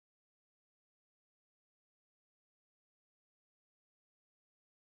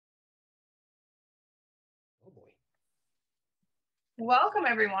Welcome,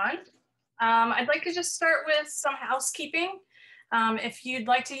 everyone. I'd like to just start with some housekeeping. If you'd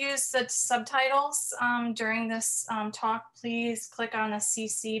like to use the subtitles during this talk, please click on the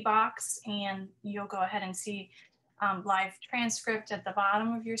CC box and you'll go ahead and see live transcript at the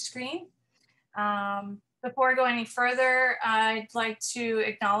bottom of your screen. Before I go any further, I'd like to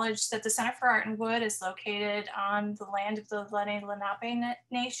acknowledge that the Center for Art and Wood is located on the land of the Lenni Lenape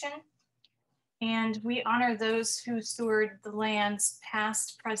Nation. And we honor those who steward the lands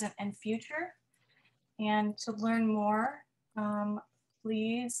past, present, and future. And to learn more,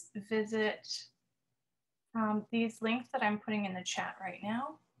 please visit these links that I'm putting in the chat right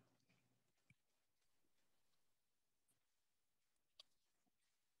now.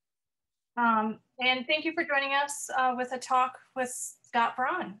 And thank you for joining us with a talk with Scott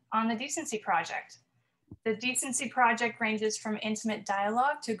Braun on the Decency Project. The Decency Project ranges from intimate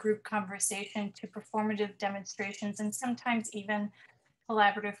dialogue to group conversation to performative demonstrations and sometimes even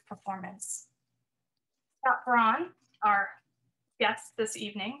collaborative performance. Scott Braun, our guest this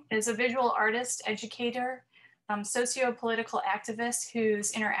evening, is a visual artist, educator, socio-political activist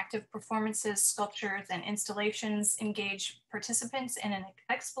whose interactive performances, sculptures, and installations engage participants in an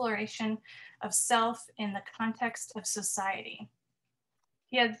exploration of self in the context of society.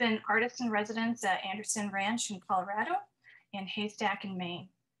 He has been artist in residence at Anderson Ranch in Colorado and Haystack in Maine.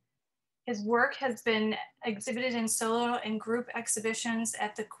 His work has been exhibited in solo and group exhibitions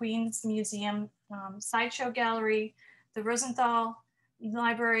at the Queens Museum Sideshow Gallery, the Rosenthal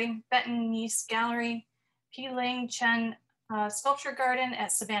Library, Benton Nice Gallery, P. Ling Chen Sculpture Garden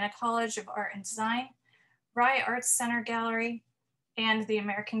at Savannah College of Art and Design, Rye Arts Center Gallery, and the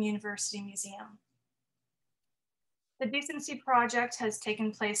American University Museum. The Decency Project has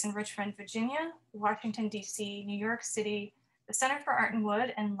taken place in Richmond, Virginia, Washington, D.C., New York City, the Center for Art and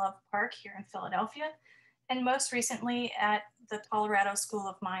Wood, and Love Park here in Philadelphia, and most recently at the Colorado School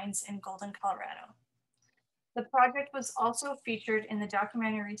of Mines in Golden, Colorado. The project was also featured in the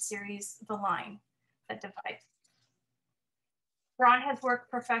documentary series, The Line That Divides. Braun has worked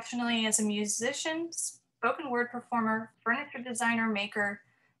professionally as a musician, spoken word performer, furniture designer, maker,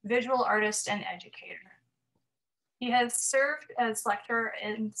 visual artist, and educator. He has served as lecturer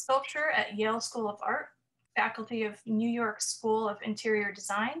in sculpture at Yale School of Art, faculty of New York School of Interior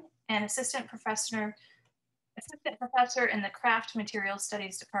Design, and assistant professor in the Craft Materials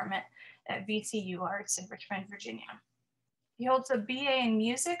Studies Department at VCU Arts in Richmond, Virginia. He holds a BA in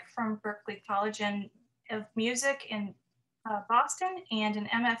music from Berklee College of Music in Boston and an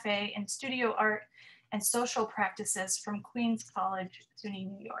MFA in studio art and social practices from Queens College, SUNY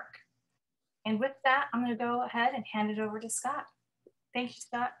New York. And with that, I'm going to go ahead and hand it over to Scott. Thank you,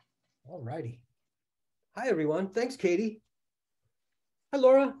 Scott. All righty. Hi, everyone. Thanks, Katie. Hi,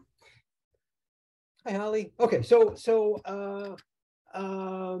 Laura. Hi, Holly. Okay, so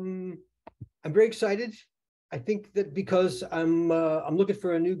I'm very excited. I think that because I'm looking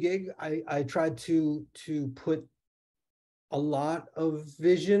for a new gig, I tried to put a lot of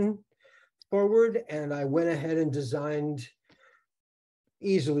vision forward, and I went ahead and designed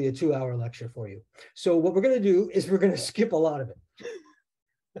easily a 2-hour lecture for you. So what we're going to do is we're going to skip a lot of it.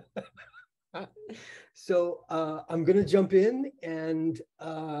 So I'm going to jump in and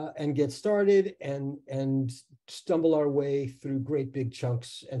get started and stumble our way through great big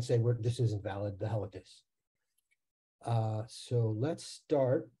chunks and say, this isn't valid, the hell with this. So let's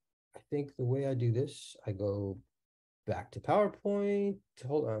start. I think the way I do this, I go back to PowerPoint.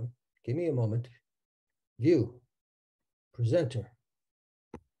 Hold on, give me a moment. View, presenter.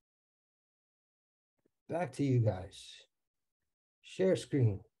 Back to you guys. Share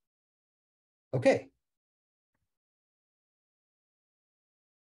screen. Okay.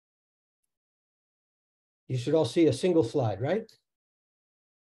 You should all see a single slide, right?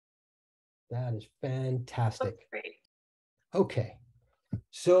 That is fantastic. Great. Okay.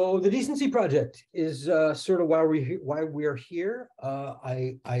 So the Decency Project is sort of why we're here.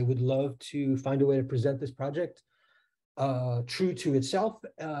 I would love to find a way to present this project true to itself,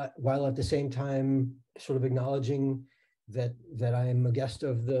 while at the same time sort of acknowledging that I am a guest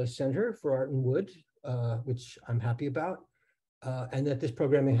of the Center for Art and Wood, which I'm happy about, and that this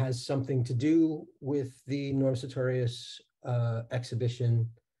programming has something to do with the Norm Sartorius exhibition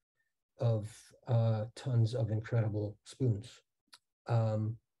of tons of incredible spoons. But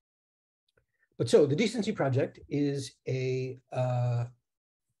so the Decency Project is a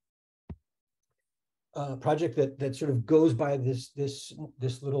project that sort of goes by this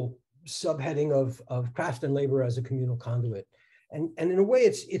little subheading of craft and labor as a communal conduit. And in a way,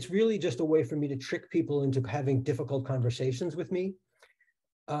 it's really just a way for me to trick people into having difficult conversations with me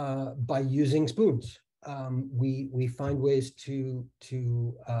by using spoons. We find ways to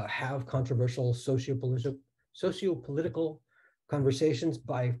have controversial sociopolitical conversations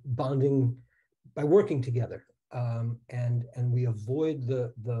by bonding, by working together, and we avoid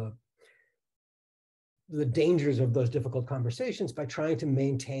the dangers of those difficult conversations by trying to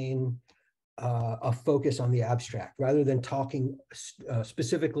maintain a focus on the abstract rather than talking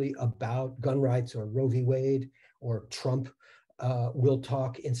specifically about gun rights or Roe v. Wade or Trump. We'll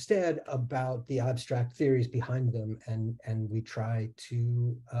talk instead about the abstract theories behind them, and we try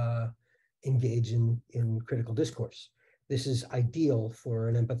to engage in critical discourse. This is ideal for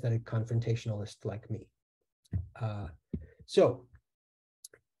an empathetic confrontationalist like me.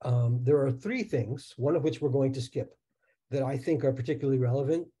 There are three things, one of which we're going to skip, that I think are particularly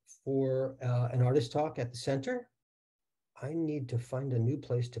relevant for an artist talk at the center. I need to find a new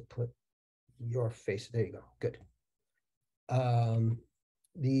place to put your face. There you go. Good.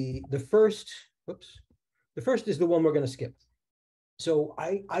 The first is the one we're going to skip. So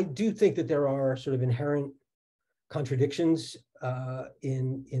I do think that there are sort of inherent contradictions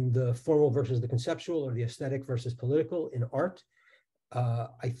in the formal versus the conceptual, or the aesthetic versus political in art.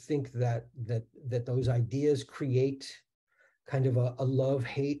 I think that those ideas create kind of a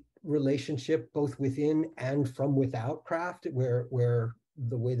love-hate relationship, both within and from without craft, where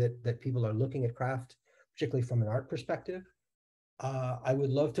the way that people are looking at craft, particularly from an art perspective. I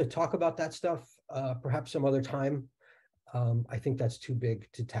would love to talk about that stuff perhaps some other time. I think that's too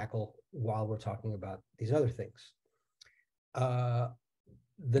big to tackle while we're talking about these other things.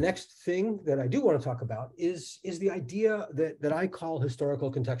 The next thing that I do want to talk about is the idea that I call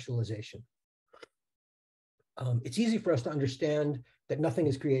historical contextualization. It's easy for us to understand that nothing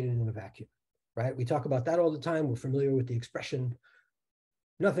is created in a vacuum, right? We talk about that all the time. We're familiar with the expression,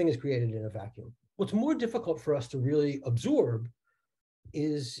 nothing is created in a vacuum. What's more difficult for us to really absorb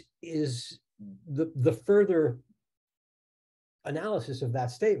is the further analysis of that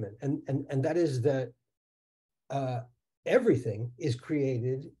statement, and that is that everything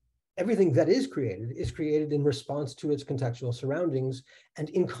that is created in response to its contextual surroundings and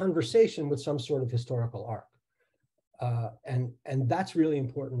in conversation with some sort of historical arc. And that's really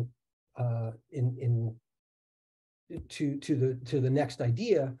important to the next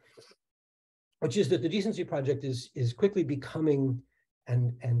idea, which is that the Decency Project is quickly becoming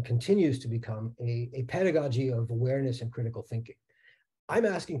and continues to become a pedagogy of awareness and critical thinking. I'm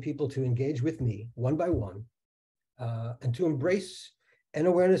asking people to engage with me one by one, and to embrace an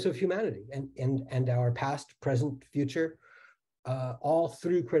awareness of humanity and our past, present, future, all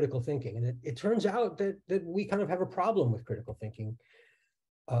through critical thinking. And it turns out that we kind of have a problem with critical thinking.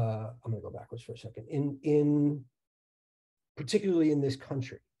 I'm going to go backwards for a second. Particularly in this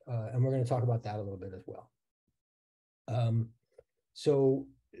country, and we're going to talk about that a little bit as well. So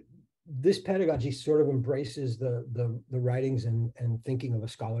this pedagogy sort of embraces the writings and thinking of a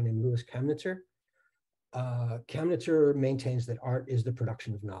scholar named Louis Kamnitzer. Kamnitzer maintains that art is the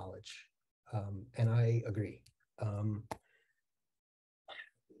production of knowledge, and I agree.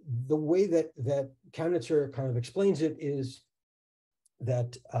 The way that Kamnitzer kind of explains it is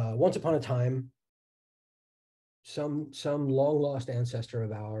that once upon a time, some long lost ancestor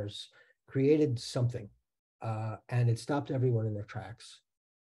of ours created something, and it stopped everyone in their tracks,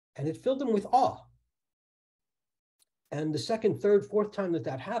 and it filled them with awe. And the second, third, fourth time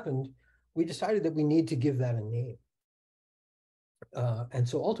that happened, we decided that we need to give that a name. And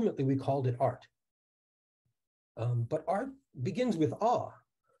so ultimately we called it art. But art begins with awe.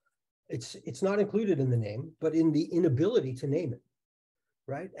 It's not included in the name, but in the inability to name it,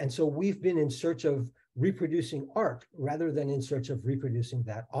 right? And so we've been in search of reproducing art rather than in search of reproducing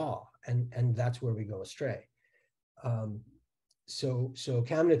that awe. And that's where we go astray. So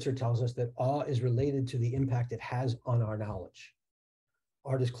Kamnitzer tells us that awe is related to the impact it has on our knowledge.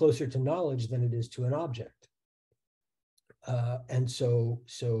 Art is closer to knowledge than it is to an object. And so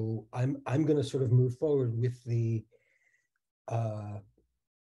I'm going to sort of move forward with the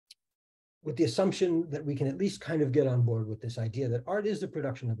assumption that we can at least kind of get on board with this idea that art is the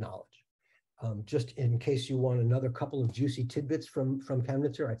production of knowledge. Just in case you want another couple of juicy tidbits from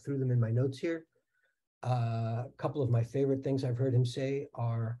Kamnitzer, I threw them in my notes here. A couple of my favorite things I've heard him say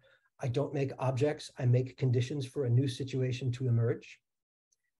are, I don't make objects, I make conditions for a new situation to emerge,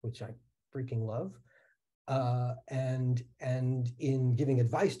 which I freaking love. And in giving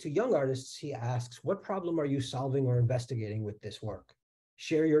advice to young artists, he asks, what problem are you solving or investigating with this work?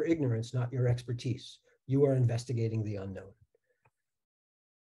 Share your ignorance, not your expertise. You are investigating the unknown.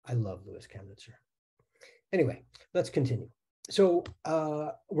 I love Louis Kamnitzer. Anyway, let's continue. So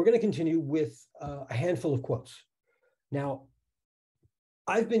we're going to continue with a handful of quotes. Now,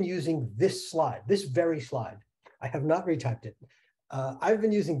 I've been using this slide, this very slide. I have not retyped it. I've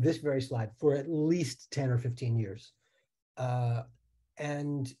been using this very slide for at least 10 or 15 years.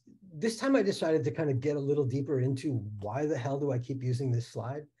 And this time I decided to kind of get a little deeper into why the hell do I keep using this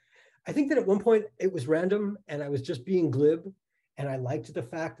slide? I think that at one point it was random and I was just being glib. And I liked the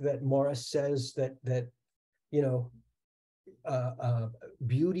fact that Morris says that you know,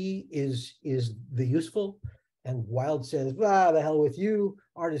 beauty is the useful, and Wilde says, "Ah, the hell with you,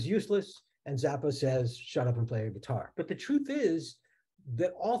 art is useless," and Zappa says, "Shut up and play your guitar." But the truth is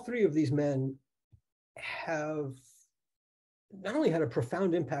that all three of these men have not only had a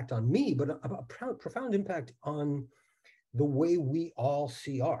profound impact on me, but a profound impact on the way we all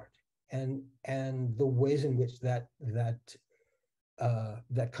see art, and the ways in which that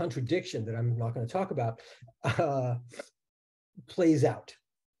contradiction that I'm not going to talk about plays out,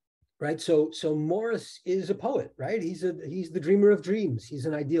 right? So Morris is a poet, right? He's the dreamer of dreams. He's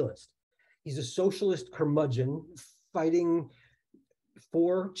an idealist. He's a socialist curmudgeon fighting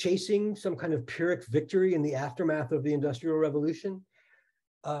for chasing some kind of Pyrrhic victory in the aftermath of the Industrial Revolution.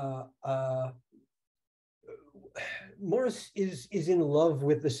 Morris is in love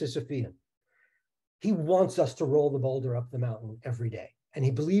with the Sisyphean. He wants us to roll the boulder up the mountain every day, and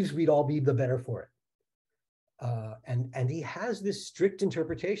he believes we'd all be the better for it. And he has this strict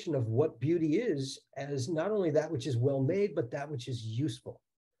interpretation of what beauty is as not only that which is well made, but that which is useful.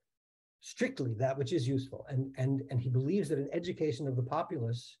 Strictly that which is useful. And he believes that an education of the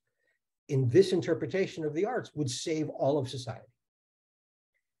populace in this interpretation of the arts would save all of society.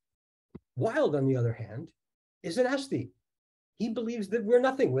 Wilde, on the other hand, is an aesthete. He believes that we're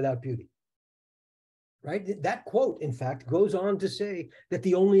nothing without beauty. Right? That quote, in fact, goes on to say that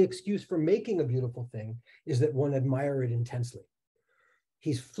the only excuse for making a beautiful thing is that one admire it intensely.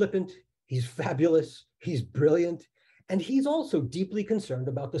 He's flippant, he's fabulous, he's brilliant, and he's also deeply concerned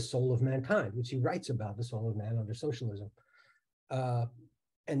about the soul of mankind, which he writes about the soul of man under socialism.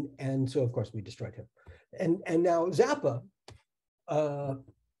 And so, of course, we destroyed him. And now Zappa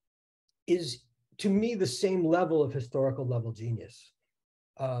is, to me, the same level of historical level genius.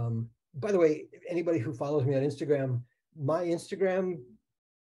 By the way, anybody who follows me on Instagram, my Instagram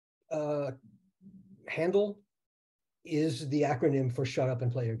handle is the acronym for "Shut Up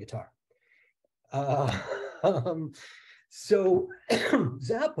and Play Your Guitar." So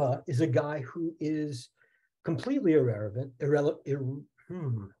Zappa is a guy who is completely irreverent.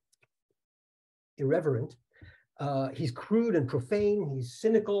 He's crude and profane. He's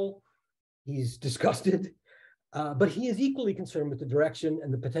cynical. He's disgusted. But he is equally concerned with the direction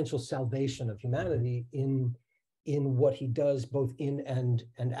and the potential salvation of humanity in what he does, both in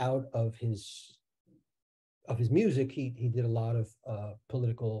and out of his music. He did a lot of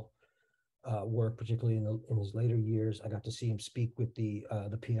political work, particularly in his later years. I got to see him speak with the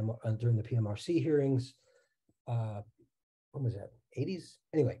PM during the PMRC hearings. When was that? 80s?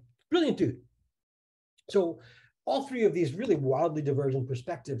 Anyway, brilliant dude. So all three of these really wildly divergent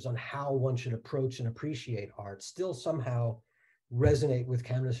perspectives on how one should approach and appreciate art still somehow resonate with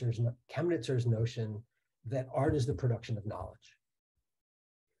Chemnitzer's notion that art is the production of knowledge.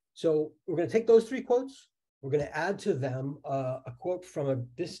 So we're going to take those three quotes. We're going to add to them a quote from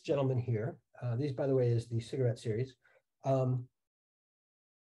this gentleman here. These, by the way, is the cigarette series.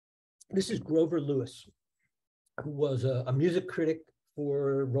 This is Grover Lewis, who was a music critic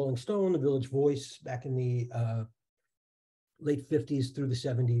for Rolling Stone, the Village Voice, back in the late 50s through the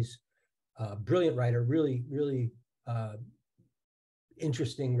 70s. Brilliant writer, really, really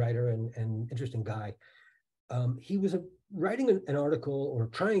interesting writer and interesting guy. He was writing an article, or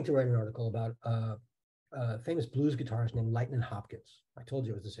trying to write an article, about a famous blues guitarist named Lightnin' Hopkins. I told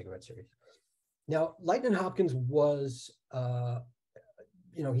you it was the cigarette series. Now, Lightnin' Hopkins was,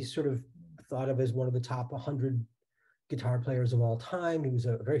 he's sort of thought of as one of the top 100 guitar players of all time. He was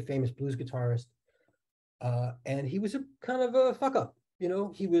a very famous blues guitarist. And he was a kind of a fuck up. He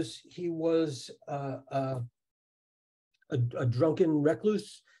was a drunken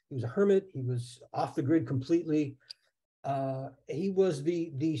recluse. He was a hermit. He was off the grid completely. He was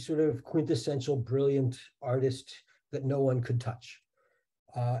the sort of quintessential brilliant artist that no one could touch.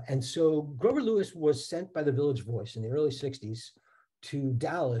 And so Grover Lewis was sent by the Village Voice in the early 60s to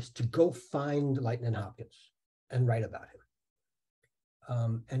Dallas to go find Lightnin' Hopkins and write about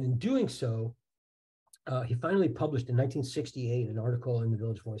him. And in doing so, he finally published in 1968 an article in the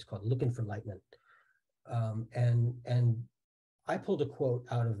Village Voice called "Looking for Lightnin'." And I pulled a quote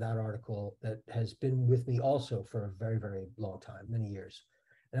out of that article that has been with me also for a very, very long time, many years.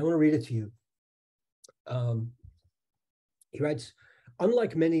 And I want to read it to you. He writes,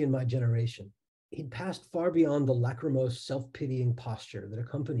 "Unlike many in my generation, He'd passed far beyond the lachrymose, self-pitying posture that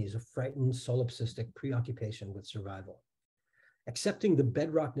accompanies a frightened, solipsistic preoccupation with survival. Accepting the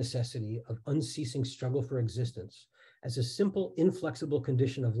bedrock necessity of unceasing struggle for existence as a simple, inflexible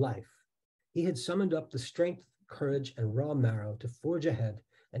condition of life, he had summoned up the strength, courage, and raw marrow to forge ahead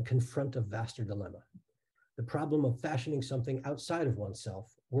and confront a vaster dilemma, the problem of fashioning something outside of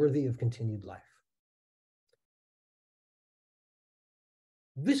oneself worthy of continued life.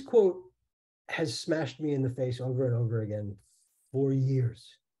 This quote has smashed me in the face over and over again for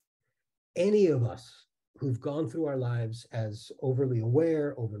years. Any of us who've gone through our lives as overly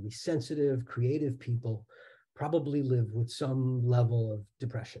aware, overly sensitive, creative people probably live with some level of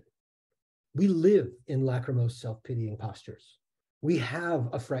depression. We live in lachrymose, self-pitying postures. We have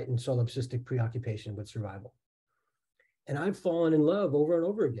a frightened, solipsistic preoccupation with survival. And I've fallen in love over and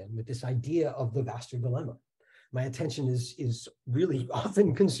over again with this idea of the vaster dilemma. My attention is really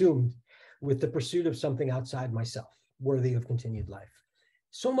often consumed with the pursuit of something outside myself, worthy of continued life.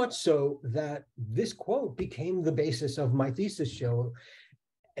 So much so that this quote became the basis of my thesis show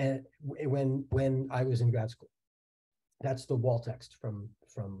when I was in grad school. That's the wall text from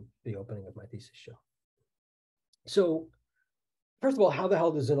the opening of my thesis show. So first of all, how the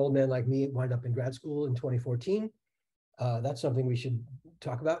hell does an old man like me wind up in grad school in 2014? That's something we should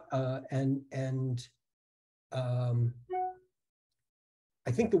talk about. I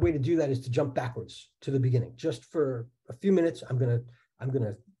think the way to do that is to jump backwards to the beginning. Just for a few minutes, I'm gonna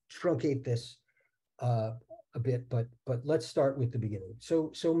truncate this a bit, but let's start with the beginning.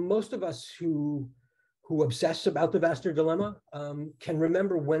 So most of us who obsess about the vaster dilemma can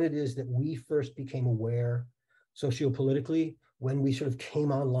remember when it is that we first became aware sociopolitically, when we sort of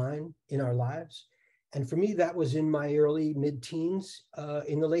came online in our lives. And for me, that was in my early mid-teens,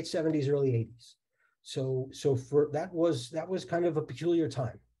 in the late 70s, early 80s. So that was kind of a peculiar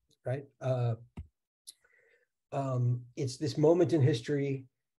time, right? It's this moment in history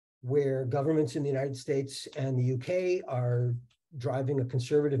where governments in the United States and the UK are driving a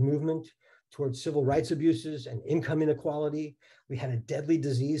conservative movement towards civil rights abuses and income inequality. We had a deadly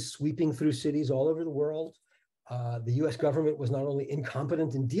disease sweeping through cities all over the world. The US government was not only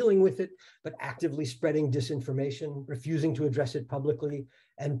incompetent in dealing with it, but actively spreading disinformation, refusing to address it publicly,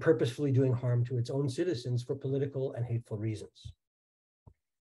 and purposefully doing harm to its own citizens for political and hateful reasons.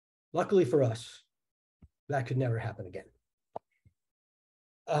 Luckily for us, that could never happen again.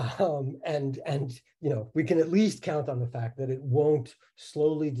 And you know, we can at least count on the fact that it won't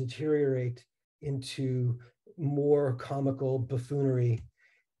slowly deteriorate into more comical buffoonery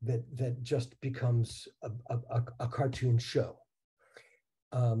that just becomes a cartoon show.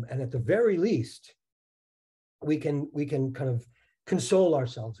 And at the very least, we can kind of console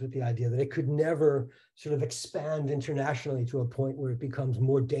ourselves with the idea that it could never sort of expand internationally to a point where it becomes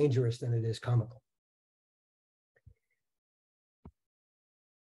more dangerous than it is comical.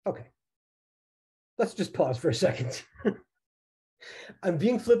 Okay, let's just pause for a second. I'm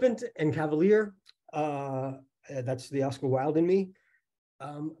being flippant and cavalier. That's the Oscar Wilde in me.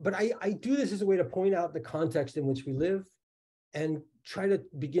 But I do this as a way to point out the context in which we live and try to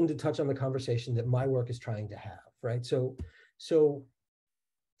begin to touch on the conversation that my work is trying to have, right? So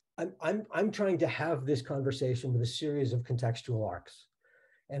I'm trying to have this conversation with a series of contextual arcs.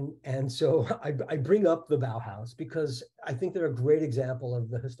 And so I bring up the Bauhaus because I think they're a great example of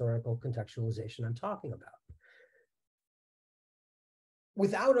the historical contextualization I'm talking about.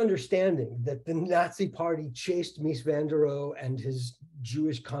 Without understanding that the Nazi party chased Mies van der Rohe and his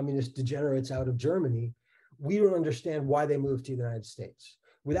Jewish communist degenerates out of Germany, we don't understand why they moved to the United States.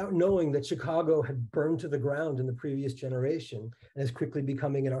 Without knowing that Chicago had burned to the ground in the previous generation and is quickly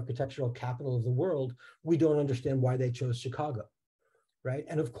becoming an architectural capital of the world, we don't understand why they chose Chicago, right?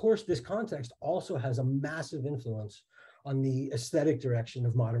 And of course, this context also has a massive influence on the aesthetic direction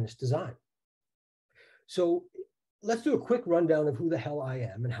of modernist design. So let's do a quick rundown of who the hell I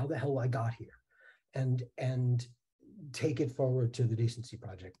am and how the hell I got here, and take it forward to the Decency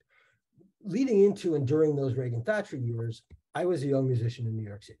Project. Leading into and during those Reagan-Thatcher years, I was a young musician in New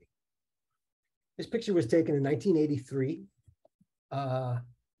York City. This picture was taken in 1983. By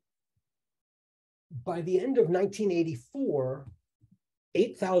the end of 1984,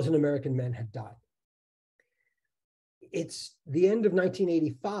 8,000 American men had died. It's the end of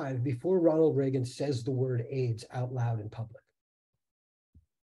 1985 before Ronald Reagan says the word AIDS out loud in public.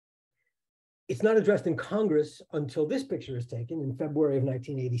 It's not addressed in Congress until this picture is taken in February of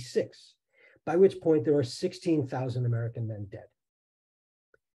 1986, by which point there are 16,000 American men dead.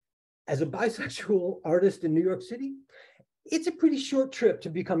 As a bisexual artist in New York City, it's a pretty short trip to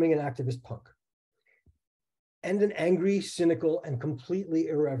becoming an activist punk. and an angry, cynical, and completely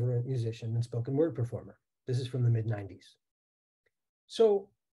irreverent musician and spoken word performer. This is from the mid-90s. So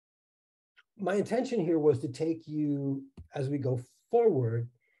my intention here was to take you, as we go forward,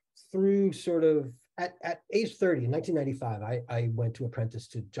 through sort of, at age 30, in 1995, I went to apprentice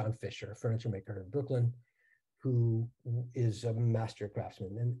to John Fisher, a furniture maker in Brooklyn, who is a master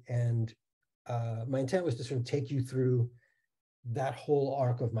craftsman. And my intent was to sort of take you through that whole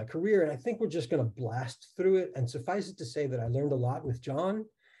arc of my career. And I think we're just going to blast through it. And suffice it to say that I learned a lot with John.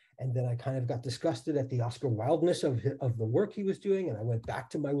 And then I kind of got disgusted at the Oscar Wildeness of the work he was doing. And I went back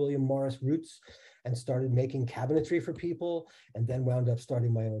to my William Morris roots and started making cabinetry for people, and then wound up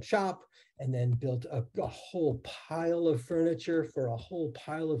starting my own shop, and then built a whole pile of furniture for a whole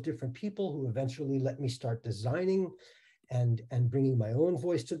pile of different people who eventually let me start designing and bringing my own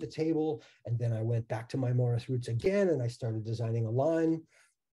voice to the table. And then I went back to my Morris roots again, and I started designing a line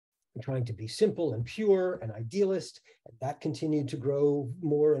and trying to be simple and pure and idealist. And that continued to grow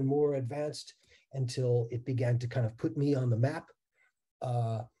more and more advanced until it began to kind of put me on the map.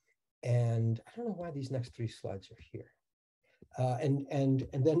 And I don't know why these next 3 slides are here. And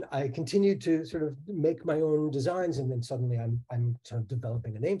then I continued to sort of make my own designs, and then suddenly I'm sort of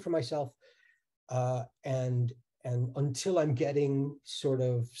developing a name for myself. And until I'm getting sort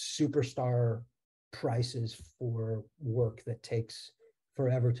of superstar prices for work that takes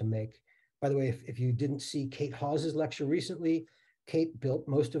forever to make. By the way, if you didn't see Kate Hawes's lecture recently, Kate built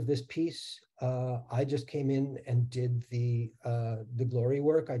most of this piece. I just came in and did the glory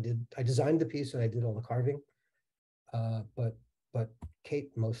work. I designed the piece and I did all the carving. But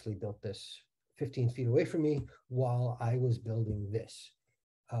Kate mostly built this 15 feet away from me while I was building this.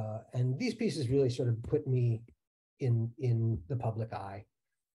 And these pieces really sort of put me in the public eye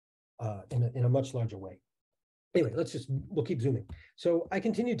in a much larger way. Anyway, we'll keep zooming. So I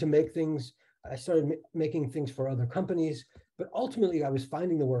continued to make things. I started making things for other companies, but ultimately I was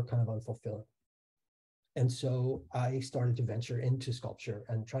finding the work kind of unfulfilling. And so I started to venture into sculpture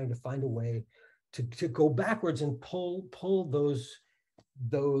and trying to find a way to go backwards and pull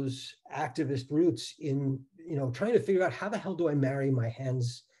those activist roots in, trying to figure out how the hell do I marry my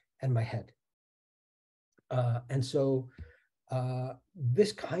hands and my head. And so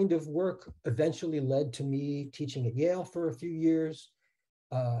this kind of work eventually led to me teaching at Yale for a few years,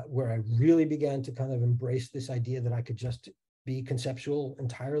 where I really began to kind of embrace this idea that I could just be conceptual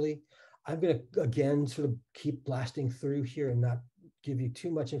entirely. I'm going to, again, sort of keep blasting through here and not give you too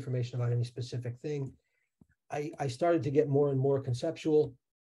much information about any specific thing. I started to get more and more conceptual,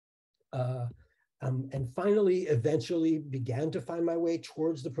 and finally, eventually began to find my way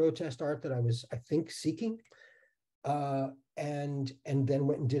towards the protest art that I was, I think, seeking. And then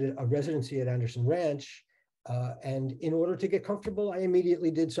went and did a residency at Anderson Ranch. And in order to get comfortable, I immediately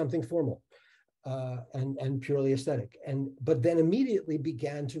did something formal and purely aesthetic. But then immediately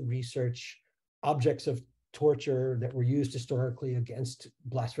began to research objects of torture that were used historically against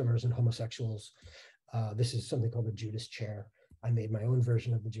blasphemers and homosexuals. This is something called the Judas chair. I made my own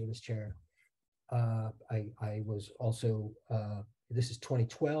version of the Judas chair. I was also, this is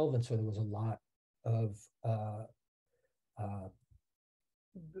 2012, and so there was a lot of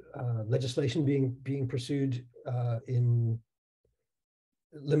legislation being pursued in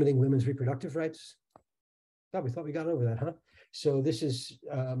limiting women's reproductive rights. We thought we got over that, huh? So this is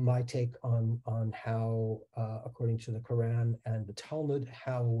my take on how, according to the Quran and the Talmud,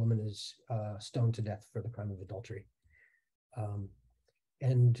 how a woman is stoned to death for the crime of adultery.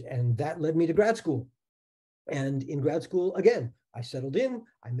 And that led me to grad school. And in grad school, again, I settled in,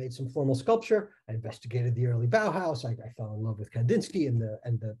 I made some formal sculpture, I investigated the early Bauhaus, I fell in love with Kandinsky and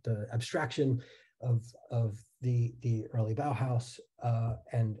the abstraction of the early Bauhaus,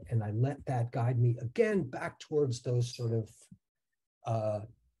 and I let that guide me again back towards those sort of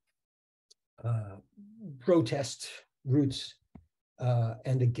protest roots,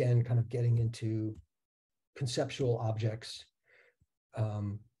 and again, kind of getting into conceptual objects,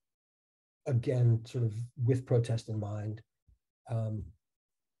 again, sort of with protest in mind.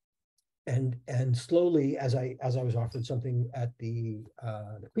 And slowly, as I was offered something at the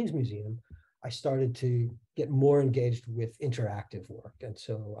Queens Museum, I started to get more engaged with interactive work. And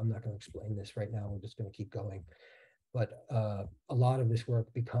so I'm not going to explain this right now. We're just going to keep going. But a lot of this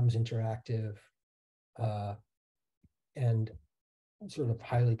work becomes interactive and sort of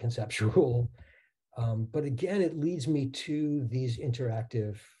highly conceptual. But again, it leads me to these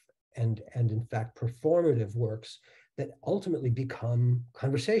interactive and in fact performative works that ultimately become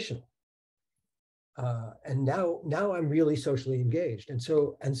conversational. And now I'm really socially engaged. And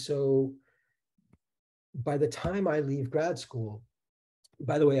so by the time I leave grad school,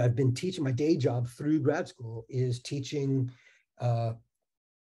 by the way, I've been teaching, my day job through grad school is teaching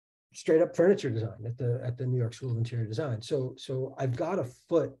straight up furniture design at the New York School of Interior Design. So I've got a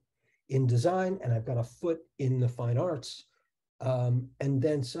foot in design and I've got a foot in the fine arts. And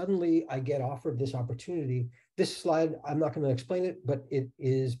then suddenly I get offered this opportunity. This slide, I'm not going to explain it, but it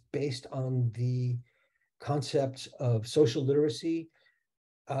is based on the concepts of social literacy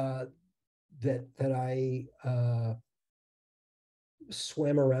that I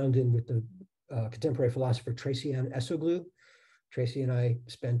swam around in with the contemporary philosopher Tracy Ann Esoglu. Tracy and I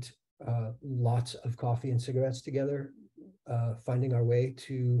spent lots of coffee and cigarettes together, finding our way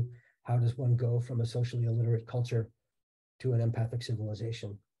to how does one go from a socially illiterate culture to an empathic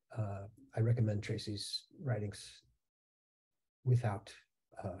civilization. I recommend Tracy's writings without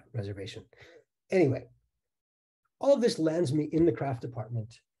reservation. Anyway, all of this lands me in the craft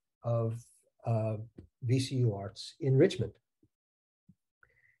department of VCU Arts in Richmond.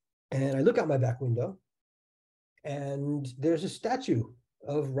 And I look out my back window and there's a statue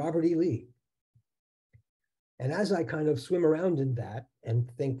of Robert E. Lee. And as I kind of swim around in that and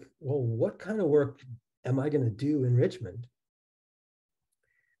think, well, what kind of work am I going to do in Richmond?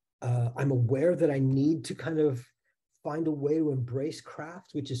 I'm aware that I need to kind of find a way to embrace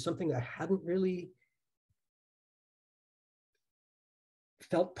craft, which is something I hadn't really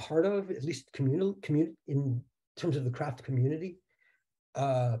felt part of, at least communal in terms of the craft community.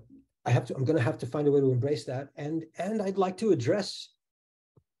 I'm going to have to find a way to embrace that, and I'd like to address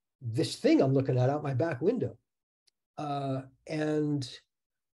this thing I'm looking at out my back window. And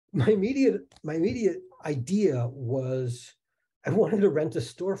my immediate idea was I wanted to rent a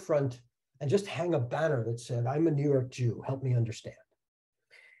storefront and just hang a banner that said, "I'm a New York Jew, help me understand."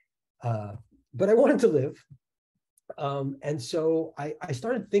 But I wanted to live. And so I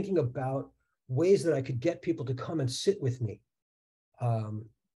started thinking about ways that I could get people to come and sit with me.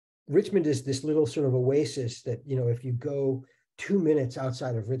 Richmond is this little sort of oasis that, you know, if you go 2 minutes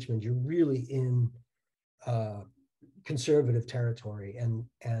outside of Richmond, you're really in conservative territory.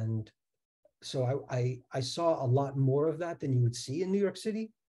 And so I saw a lot more of that than you would see in New York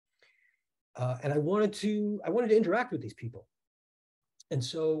City. And I wanted to interact with these people. And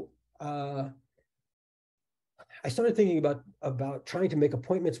so I started thinking about trying to make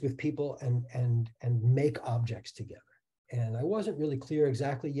appointments with people and make objects together. And I wasn't really clear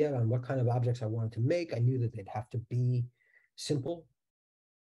exactly yet on what kind of objects I wanted to make. I knew that they'd have to be simple.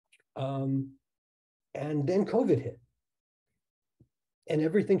 And then COVID hit and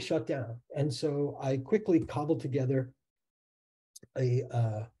everything shut down. And so I quickly cobbled together a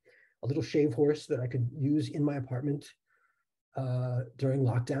little shave horse that I could use in my apartment during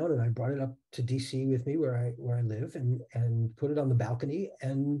lockdown, and I brought it up to DC with me where I live and put it on the balcony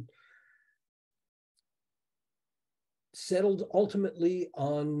and settled ultimately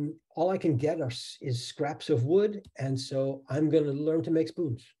on all I can get is scraps of wood. And so I'm going to learn to make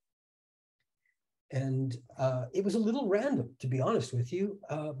spoons. And it was a little random, to be honest with you,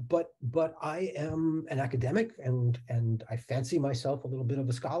 but I am an academic and I fancy myself a little bit of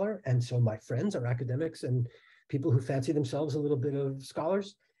a scholar. And so my friends are academics and people who fancy themselves a little bit of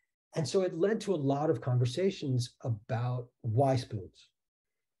scholars. And so it led to a lot of conversations about why spoons.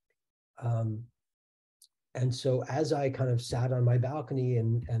 And so as I kind of sat on my balcony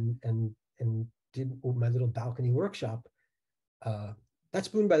and did my little balcony workshop, that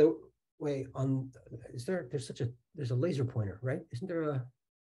spoon, by the way, there's a laser pointer, right? Isn't there a?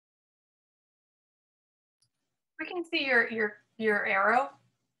 We can see your arrow.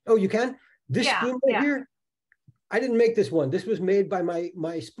 Oh, you can? This spoon right here? I didn't make this one. This was made by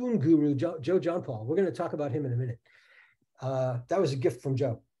my spoon guru, Joe John Paul. We're going to talk about him in a minute. That was a gift from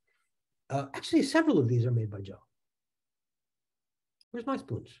Joe. Actually, several of these are made by Joe. Where's my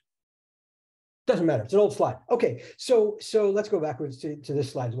spoons? Doesn't matter. It's an old slide. Okay, so let's go backwards to this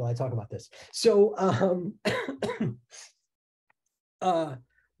slide while I talk about this. So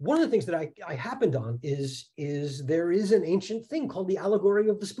one of the things that I happened on is there is an ancient thing called the allegory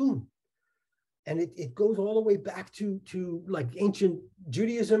of the spoon. And it goes all the way back to like ancient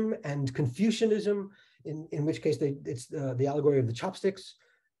Judaism and Confucianism, in which case it's the allegory of the chopsticks.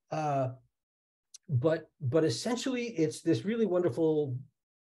 But essentially, it's this really wonderful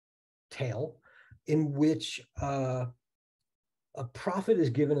tale in which a prophet is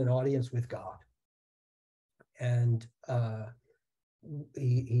given an audience with God, and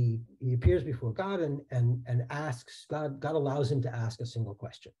he appears before God and asks God allows him to ask a single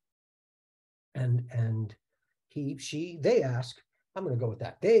question, and they ask, I'm going to go with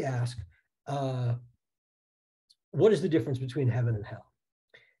that. They ask, what is the difference between heaven and hell?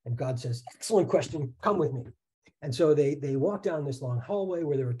 And God says, excellent question, come with me. And so they walk down this long hallway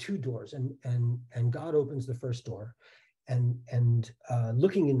where there are two doors, and God opens the first door, and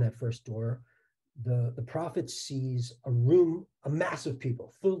looking in that first door, the prophet sees a room, a mass of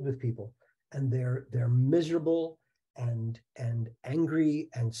people, filled with people, and they're miserable and angry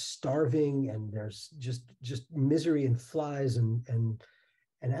and starving, and there's just misery and flies, and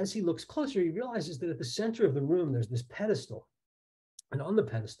as he looks closer, he realizes that at the center of the room there's this pedestal, and on the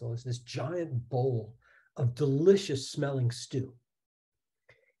pedestal is this giant bowl of delicious smelling stew.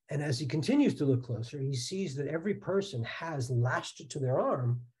 And as he continues to look closer, he sees that every person has lashed to their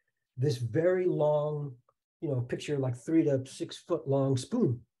arm this very long, picture like 3 to 6 foot long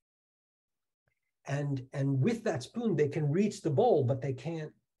spoon. And with that spoon, they can reach the bowl, but they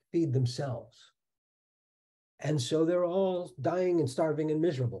can't feed themselves. And so they're all dying and starving and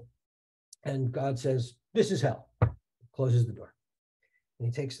miserable. And God says, "This is hell," closes the door. And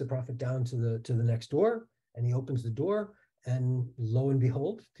he takes the prophet down to the next door, and he opens the door, and lo and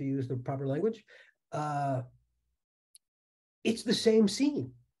behold, to use the proper language, it's the same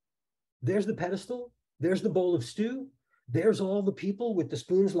scene. There's the pedestal, there's the bowl of stew, there's all the people with the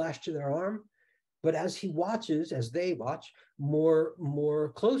spoons lashed to their arm. But as they watch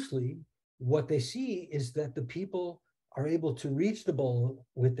more closely, what they see is that the people are able to reach the bowl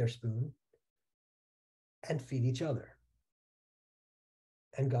with their spoon and feed each other.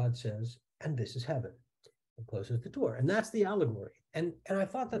 And God says, "And this is heaven," and closes the door. And that's the allegory. And I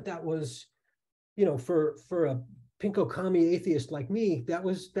thought that was, for a pinko commie atheist like me, that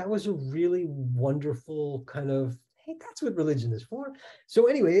was a really wonderful kind of, hey, that's what religion is for. So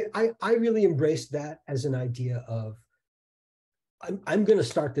anyway, I really embraced that as an idea of, I'm going to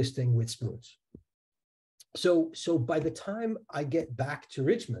start this thing with spoons. So by the time I get back to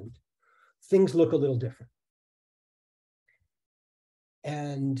Richmond, things look a little different.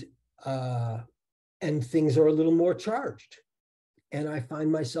 And things are a little more charged. And I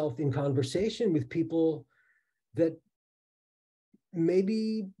find myself in conversation with people that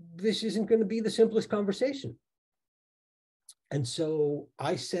maybe this isn't going to be the simplest conversation. And so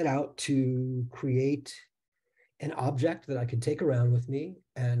I set out to create an object that I could take around with me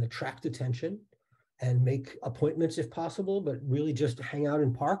and attract attention and make appointments if possible, but really just hang out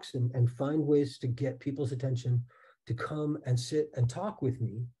in parks and find ways to get people's attention to come and sit and talk with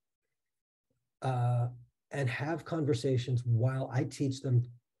me and have conversations while I teach them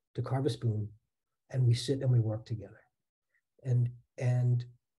to carve a spoon, and we sit and we work together. And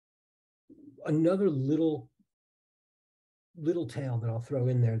another little tale that I'll throw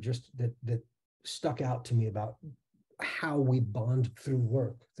in there, just that stuck out to me about how we bond through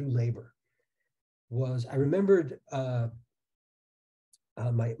work, through labor, was I remembered I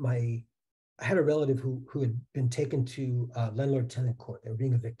had a relative who had been taken to landlord-tenant court. They were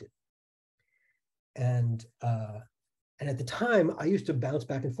being evicted. And at the time, I used to bounce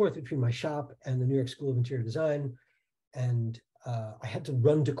back and forth between my shop and the New York School of Interior Design. And I had to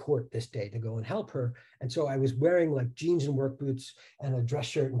run to court this day to go and help her. And so I was wearing like jeans and work boots and a dress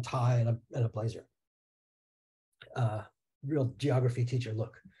shirt and tie and a blazer. Real geography teacher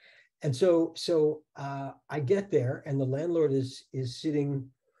look. And so I get there, and the landlord is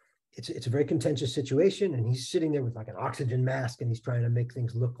sitting. It's a very contentious situation, and he's sitting there with like an oxygen mask, and he's trying to make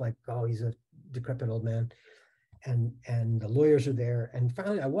things look like, oh, he's a decrepit old man. And the lawyers are there. And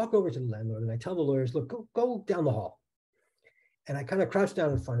finally, I walk over to the landlord and I tell the lawyers, look, go down the hall. And I kind of crouch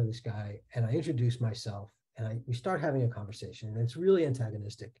down in front of this guy, and I introduce myself, and we start having a conversation, and it's really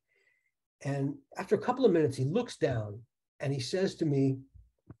antagonistic. And after a couple of minutes, he looks down and he says to me,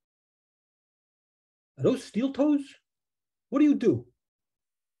 "Are those steel toes? What do you do?"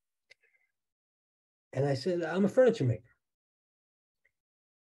 And I said, "I'm a furniture maker."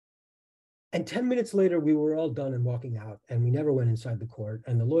 And 10 minutes later, we were all done and walking out, and we never went inside the court,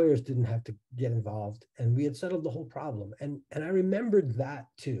 and the lawyers didn't have to get involved, and we had settled the whole problem. And I remembered that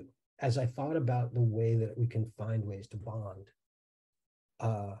too, as I thought about the way that we can find ways to bond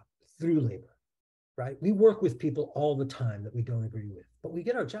through labor, right? We work with people all the time that we don't agree with, but we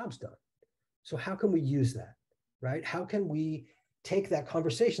get our jobs done. So how can we use that, right? How can we take that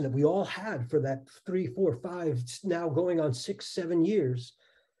conversation that we all had for that 3, 4, 5, now going on 6, 7 years,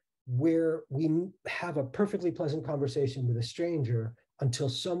 where we have a perfectly pleasant conversation with a stranger until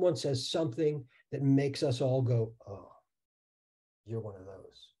someone says something that makes us all go, "Oh, you're one of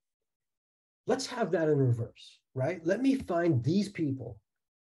those." Let's have that in reverse, right? Let me find these people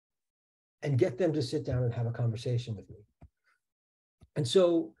and get them to sit down and have a conversation with me. And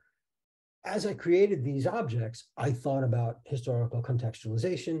so as I created these objects, I thought about historical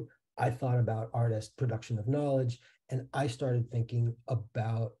contextualization. I thought about artist production of knowledge, and I started thinking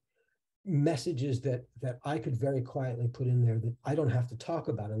about messages that I could very quietly put in there that I don't have to talk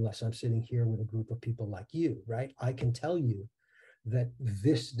about unless I'm sitting here with a group of people like you, right? I can tell you that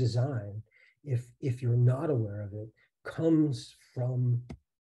this design, if you're not aware of it, comes from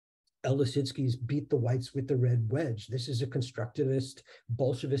El Lissitzky's Beat the Whites with the Red Wedge. This is a constructivist,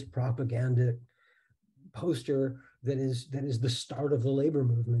 Bolshevist propaganda poster that is the start of the labor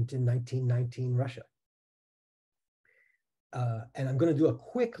movement in 1919 Russia. And I'm going to do a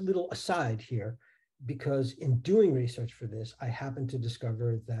quick little aside here, because in doing research for this, I happened to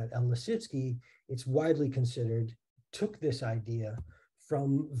discover that El Lissitzky, it's widely considered, took this idea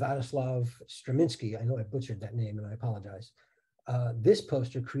from Vladislav Straminsky. I know I butchered that name and I apologize. This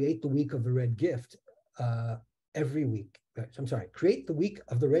poster, Create the Week of the Red Gift, every week. I'm sorry, Create the Week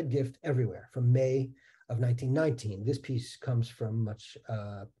of the Red Gift Everywhere, from May of 1919. This piece comes from much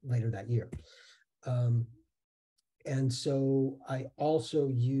later that year. And so I also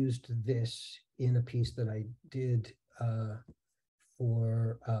used this in a piece that I did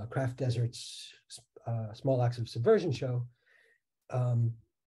for Craft Desert's Small Acts of Subversion show.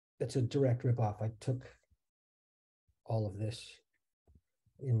 It's a direct ripoff. I took all of this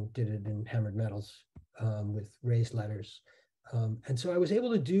and did it in hammered metals with raised letters. And so I was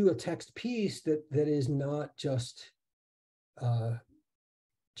able to do a text piece that is not just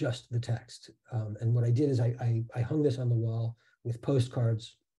the text. And what I did is I hung this on the wall with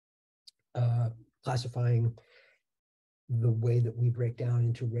postcards classifying the way that we break down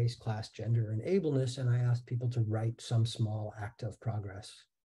into race, class, gender, and ableness. And I asked people to write some small act of progress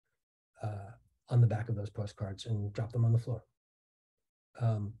on the back of those postcards and drop them on the floor.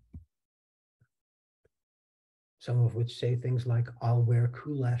 Some of which say things like, "I'll wear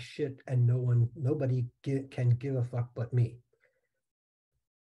cool ass shit and nobody can give a fuck but me."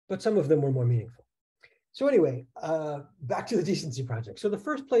 But some of them were more meaningful. So anyway, back to the Decency Project. So the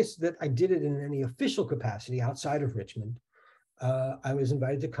first place that I did it in any official capacity outside of Richmond, I was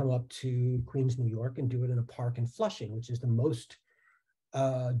invited to come up to Queens, New York, and do it in a park in Flushing, which is the most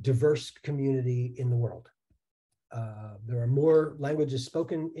diverse community in the world. There are more languages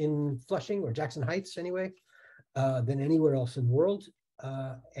spoken in Flushing, or Jackson Heights anyway, than anywhere else in the world.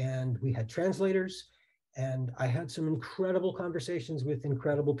 And we had translators, and I had some incredible conversations with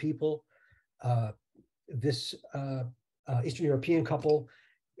incredible people. This Eastern European couple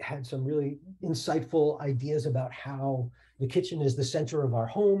had some really insightful ideas about how the kitchen is the center of our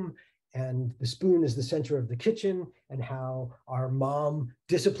home, and the spoon is the center of the kitchen, and how our mom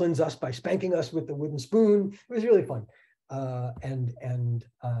disciplines us by spanking us with the wooden spoon. It was really fun. I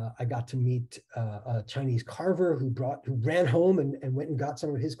got to meet a Chinese carver who ran home and went and got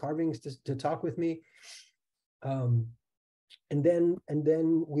some of his carvings to talk with me. And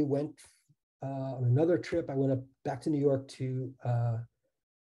then we went on another trip. I went back to New York to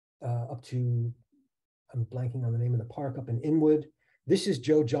up to, I'm blanking on the name of the park up in Inwood. This is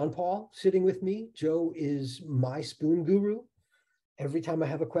Joe John Paul sitting with me. Joe is my spoon guru. Every time I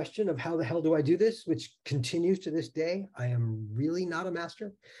have a question of how the hell do I do this, which continues to this day, I am really not a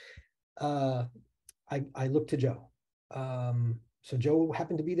master. I look to Joe. So Joe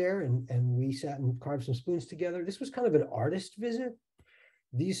happened to be there, and we sat and carved some spoons together. This was kind of an artist visit.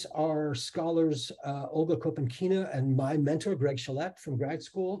 These are scholars, Olga Kopenkina and my mentor, Greg Chalette from grad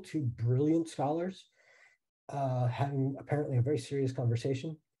school, two brilliant scholars, having apparently a very serious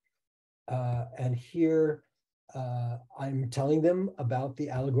conversation. And here I'm telling them about the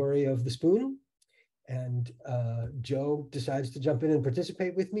allegory of the spoon, and Joe decides to jump in and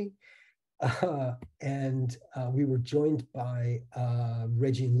participate with me. We were joined by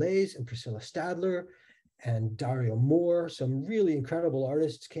Regine Lays and Priscilla Stadler and Dario Moore. Some really incredible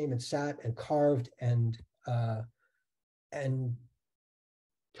artists came and sat and carved and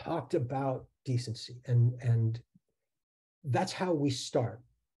talked about decency. And that's how we start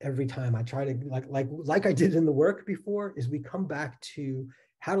every time. I try to, like I did in the work before, is we come back to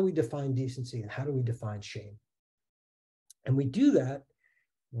how do we define decency and how do we define shame? And we do that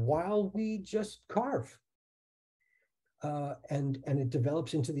while we just carve. And it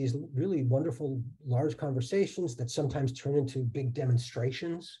develops into these really wonderful large conversations that sometimes turn into big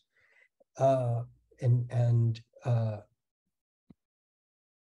demonstrations.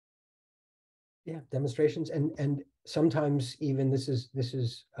 Demonstrations. And sometimes even this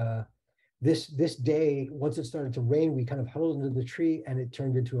day, once it started to rain, we kind of huddled into the tree and it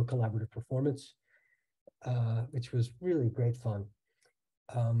turned into a collaborative performance, which was really great fun.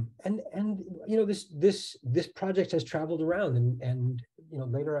 This project has traveled around, and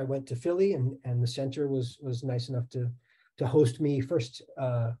later I went to Philly, and the center was nice enough to host me first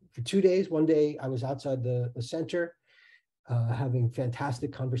for 2 days. One day I was outside the center, having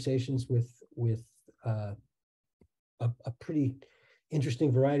fantastic conversations with a pretty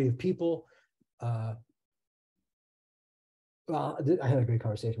interesting variety of people. Well, I had a great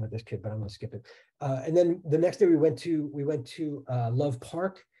conversation with this kid, but I'm going to skip it. And then the next day we went to Love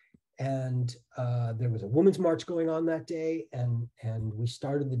Park, and there was a women's march going on that day, and we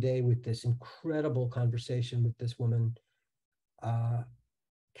started the day with this incredible conversation with this woman.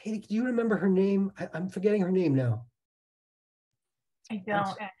 Katie, do you remember her name? I'm forgetting her name now. I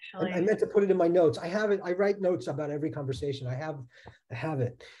don't actually. I meant to put it in my notes. I have it. I write notes about every conversation. I have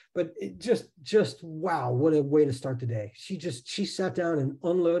it. But it just wow, what a way to start the day. She sat down and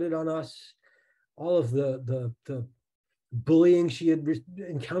unloaded on us all of the bullying she had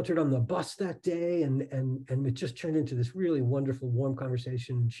encountered on the bus that day, and it just turned into this really wonderful, warm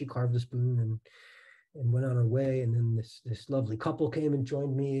conversation. She carved a spoon and went on her way. And then this lovely couple came and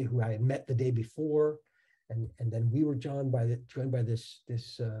joined me, who I had met the day before. And then we were joined by this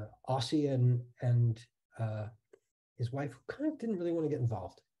Aussie and his wife, who kind of didn't really want to get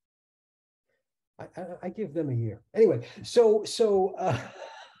involved. I give them a year anyway.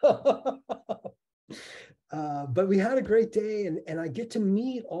 But we had a great day, and I get to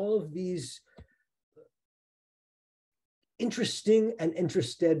meet all of these interesting and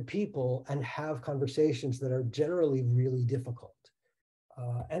interested people and have conversations that are generally really difficult.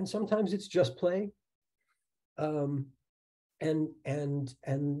 And sometimes it's just play. And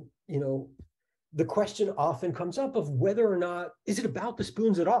you know, the question often comes up of whether or not, is it about the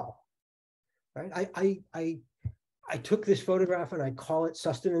spoons at all? Right? I took this photograph and I call it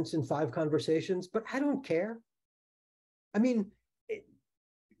Sustenance in 5 Conversations, but I don't care. I mean,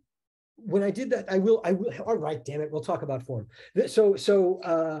 when I did that, I will, all right, damn it, we'll talk about form. So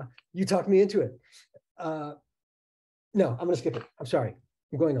you talked me into it. No, I'm gonna skip it. I'm sorry,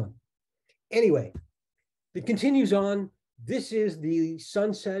 I'm going on. Anyway, it continues on. This is the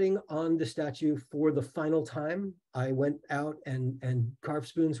sun setting on the statue for the final time. I went out and carved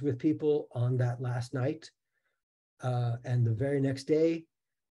spoons with people on that last night. And the very next day,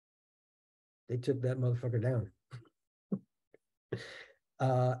 they took that motherfucker down.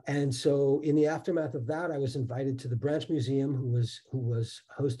 And so in the aftermath of that, I was invited to the Branch Museum, who was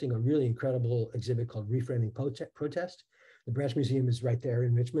hosting a really incredible exhibit called Reframing Protest. The Branch Museum is right there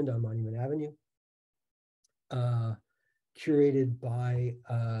in Richmond on Monument Avenue. Curated by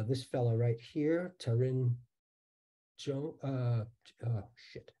this fellow right here, Taryn Jones.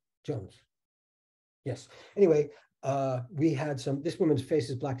 Yes. Anyway, we had this woman's face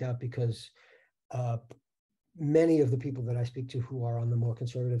is blacked out because many of the people that I speak to who are on the more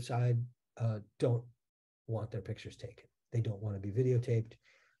conservative side don't want their pictures taken. They don't want to be videotaped.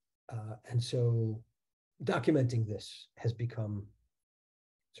 And so documenting this has become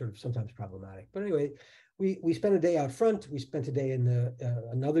sort of sometimes problematic. But anyway, we spent a day out front. We spent a day in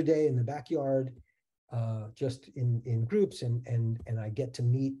another day in the backyard, just in groups, and I get to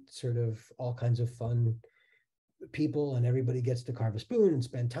meet sort of all kinds of fun people, and everybody gets to carve a spoon and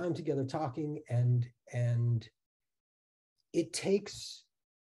spend time together talking, and it takes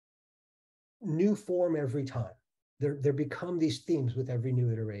new form every time. There become these themes with every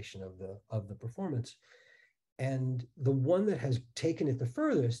new iteration of the performance. And the one that has taken it the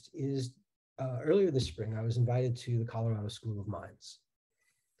furthest is earlier this spring, I was invited to the Colorado School of Mines.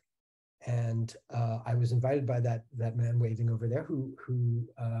 And I was invited by that man waving over there, who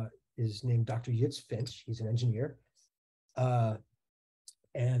is named Dr. Yitz Finch. He's an engineer.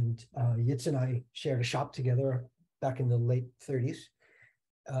 And Yitz and I shared a shop together back in the late 30s.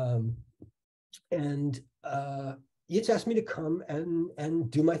 And Yitz asked me to come and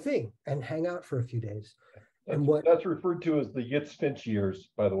do my thing and hang out for a few days. That's referred to as the Yitz Finch years,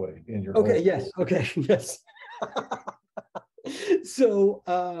 by the way, in your okay, yes, okay, yes. So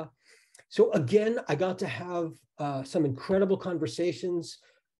again, I got to have some incredible conversations.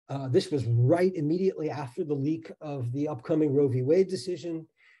 This was right immediately after the leak of the upcoming Roe v. Wade decision.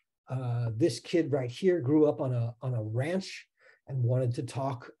 This kid right here grew up on a ranch and wanted to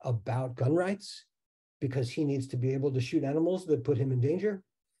talk about gun rights because he needs to be able to shoot animals that put him in danger,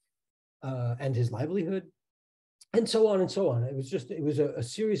 and his livelihood, and so on and so on. It was a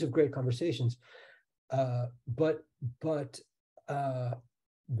series of great conversations. But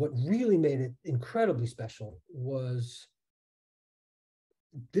what really made it incredibly special was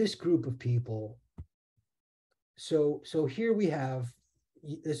this group of people. So here we have,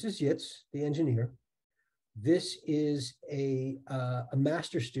 this is Yitz, the engineer. This is a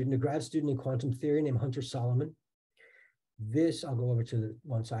master's student, a grad student in quantum theory named Hunter Solomon. This, I'll go over to the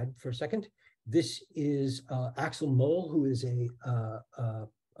one side for a second. This is Axel Moll, who is a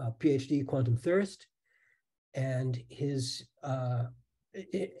PhD quantum theorist. and his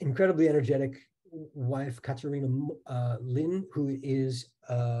incredibly energetic wife, Katerina Lin, who is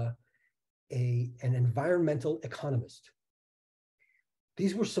an environmental economist.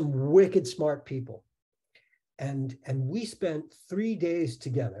 These were some wicked smart people. And we spent 3 days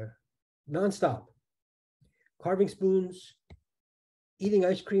together, nonstop, carving spoons, eating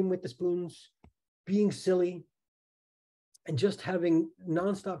ice cream with the spoons, being silly, and just having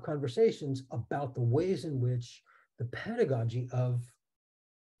nonstop conversations about the ways in which the pedagogy of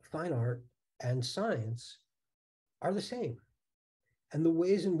fine art and science are the same, and the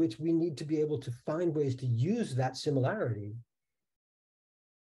ways in which we need to be able to find ways to use that similarity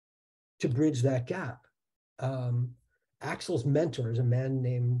to bridge that gap. Axel's mentor is a man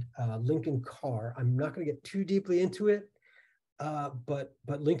named Lincoln Carr. I'm not going to get too deeply into it, but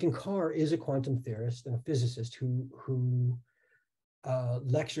Lincoln Carr is a quantum theorist and a physicist who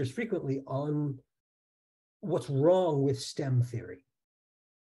lectures frequently on what's wrong with STEM theory,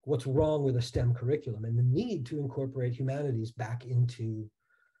 what's wrong with a STEM curriculum, and the need to incorporate humanities back into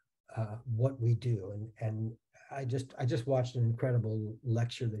what we do. And I just watched an incredible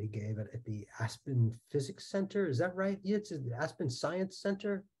lecture that he gave at the Aspen Physics Center. Is that right? Yeah, it's the Aspen Science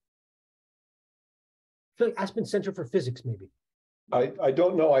Center. I feel like Aspen Center for Physics, maybe. I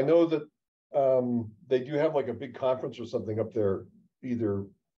don't know. I know that they do have like a big conference or something up there, either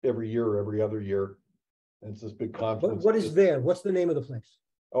every year or every other year. And it's this big conference. What is there? What's the name of the place?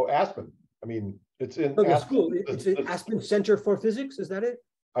 Oh, Aspen. I mean, it's in Oh, the Aspen. school. It's an Aspen Center for Physics. Is that it?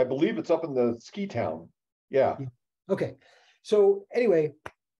 I believe it's up in the ski town. Yeah. Okay. So anyway,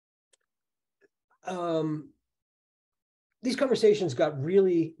 these conversations got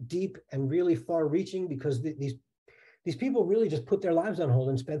really deep and really far-reaching because these people really just put their lives on hold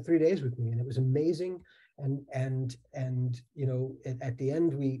and spent 3 days with me, and it was amazing. And you know, at the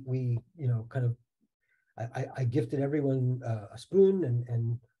end, we you know, kind of, I gifted everyone a spoon,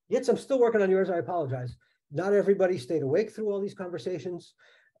 and yes, I'm still working on yours. I apologize. Not everybody stayed awake through all these conversations,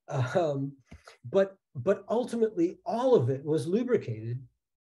 but ultimately, all of it was lubricated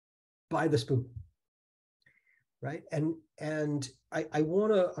by the spoon, right? And I'm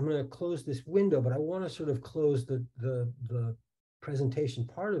going to close this window, but I want to sort of close the presentation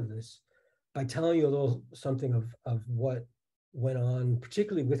part of this by telling you a little something of what went on,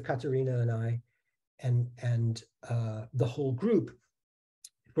 particularly with Katerina and I, and the whole group.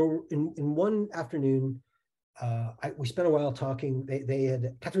 For in one afternoon, we spent a while talking.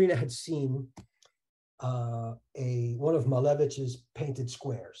 Katerina had seen one of Malevich's painted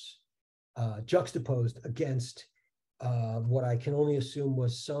squares, juxtaposed against what I can only assume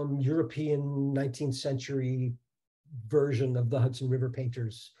was some European 19th century version of the Hudson River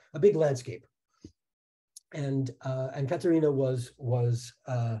painters, a big landscape. And Katerina was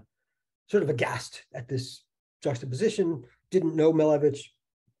sort of aghast at this juxtaposition, didn't know Malevich,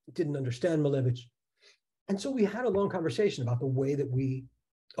 didn't understand Malevich. And so we had a long conversation about the way that we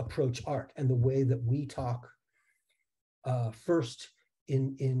approach art and the way that we talk. First,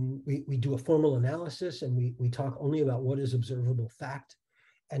 we do a formal analysis, and we talk only about what is observable fact,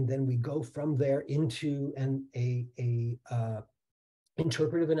 and then we go from there into a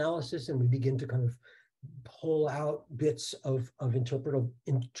interpretive analysis, and we begin to kind of pull out bits of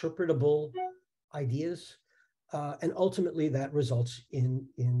interpretable ideas, and ultimately that results in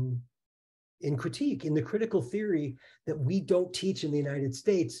critique, in the critical theory that we don't teach in the United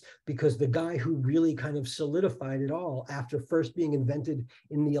States, because the guy who really kind of solidified it all, after first being invented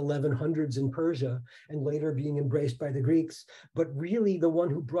in the 1100s in Persia and later being embraced by the Greeks, but really the one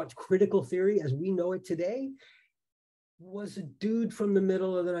who brought critical theory as we know it today, was a dude from the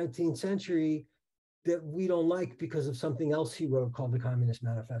middle of the 19th century that we don't like because of something else he wrote called the Communist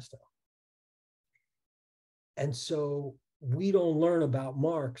Manifesto. And so we don't learn about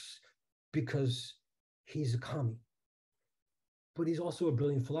Marx because he's a commie, but he's also a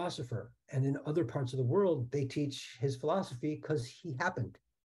brilliant philosopher. And in other parts of the world, they teach his philosophy because he happened.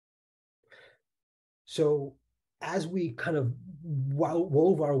 So as we kind of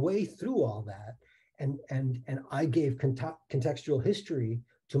wove our way through all that, and I gave contextual history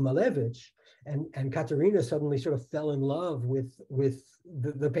to Malevich, and Katerina suddenly sort of fell in love with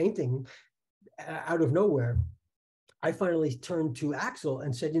the painting out of nowhere. I finally turned to Axel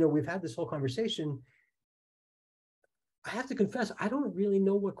and said, you know, we've had this whole conversation. I have to confess, I don't really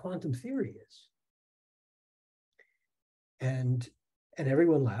know what quantum theory is. And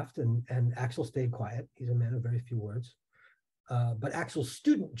everyone laughed, and Axel stayed quiet. He's a man of very few words. But Axel's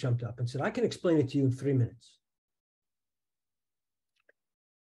student jumped up and said, I can explain it to you in 3 minutes.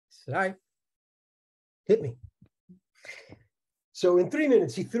 I said, all right, hit me. So in 3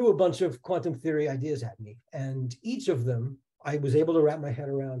 minutes, he threw a bunch of quantum theory ideas at me, and each of them I was able to wrap my head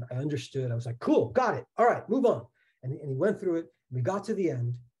around. I understood. I was like, cool, got it. All right, move on. And he went through it. We got to the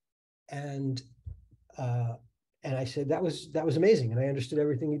end, and I said, that was amazing. And I understood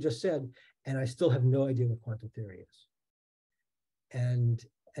everything you just said. And I still have no idea what quantum theory is. And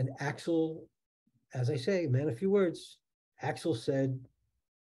Axel, as I say, man, a few words, Axel said,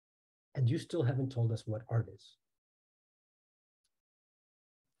 and you still haven't told us what art is.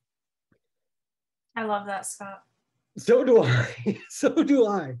 I love that, Scott. So do I. So do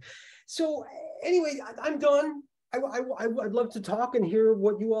I. So anyway, I'm done. I'd love to talk and hear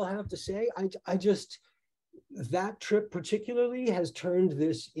what you all have to say. I just, that trip particularly has turned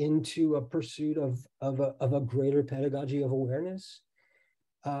this into a pursuit of a greater pedagogy of awareness.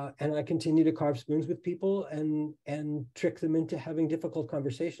 And I continue to carve spoons with people and trick them into having difficult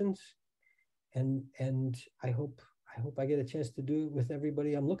conversations. And I hope I get a chance to do it with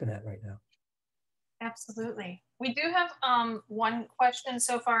everybody I'm looking at right now. Absolutely. We do have one question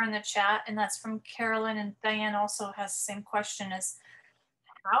so far in the chat, and that's from Carolyn, and Diane also has the same question as,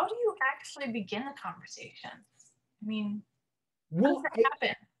 how do you actually begin the conversation? I mean, how does that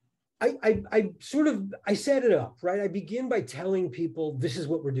happen? I set it up, right? I begin by telling people this is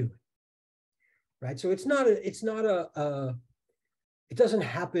what we're doing, right? So it doesn't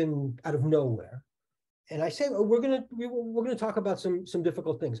happen out of nowhere. And I say, well, we're gonna talk about some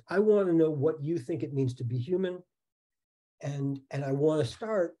difficult things. I want to know what you think it means to be human. And I want to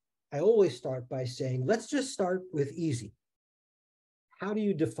start, I always start by saying, let's just start with easy. How do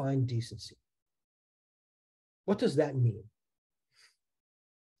you define decency? What does that mean?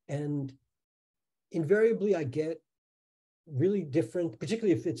 And invariably I get really different,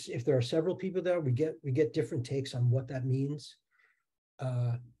 particularly if there are several people there, we get different takes on what that means.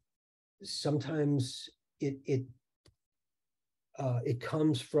 Sometimes it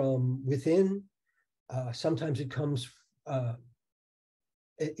comes from within. Sometimes it comes.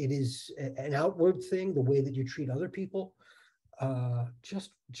 It is an outward thing, the way that you treat other people.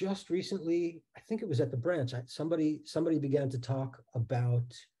 Just recently, I think it was at the branch. Somebody began to talk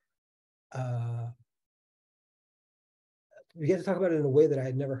about. Began to talk about it in a way that I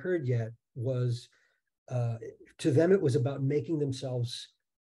had never heard yet. Was to them it was about making themselves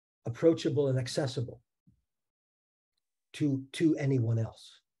approachable and accessible to anyone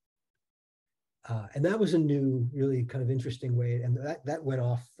else. And that was a new, really kind of interesting way, and that went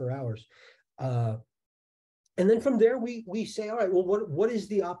off for hours. And then from there, we say, all right, well, what is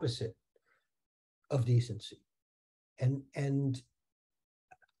the opposite of decency? And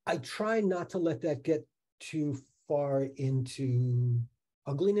I try not to let that get too far into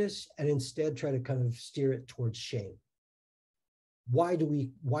ugliness, and instead try to kind of steer it towards shame. Why do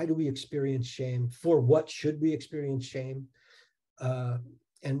we experience shame? For what should we experience shame?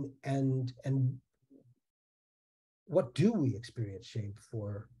 And what do we experience shame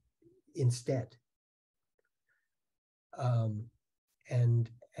for instead? And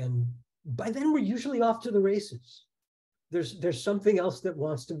by then we're usually off to the races. There's something else that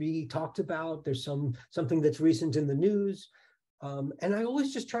wants to be talked about. There's something that's recent in the news. And I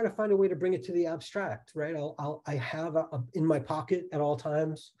always just try to find a way to bring it to the abstract, right? I have in my pocket at all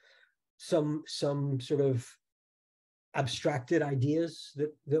times some sort of abstracted ideas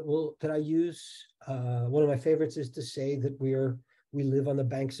that I use. One of my favorites is to say that we live on the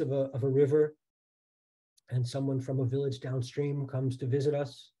banks of a river, and someone from a village downstream comes to visit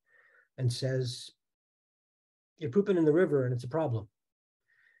us and says, "You're pooping in the river and it's a problem."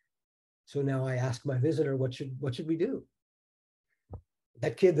 So now I ask my visitor, what should we do?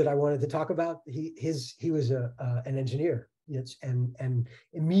 That kid that I wanted to talk about, he was an engineer, and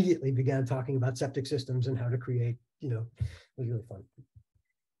immediately began talking about septic systems and how to create, it was really fun.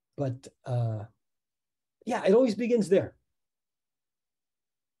 But yeah, it always begins there.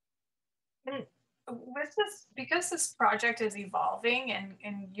 And with this, because this project is evolving and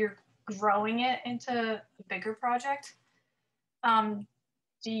you're growing it into a bigger project, do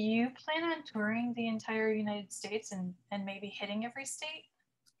you plan on touring the entire United States and maybe hitting every state?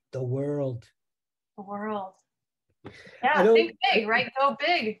 The world. The world. Yeah, think big, right? Go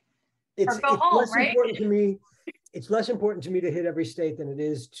big. Or go home, right? Important to me. It's less important to me to hit every state than it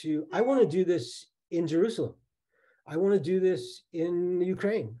is to, I want to do this in Jerusalem. I want to do this in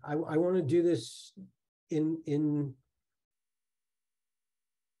Ukraine. I want to do this I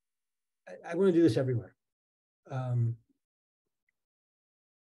want to do this everywhere.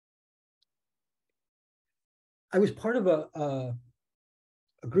 I was part of a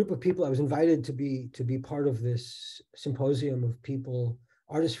group of people. I was invited to be part of this symposium of people,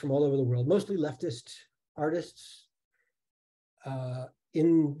 artists from all over the world, mostly leftist artists.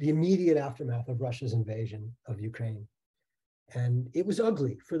 in the immediate aftermath of Russia's invasion of Ukraine. And it was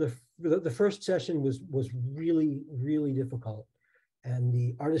ugly. For the first session was really, really difficult. And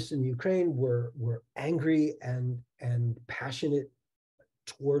the artists in Ukraine were angry and passionate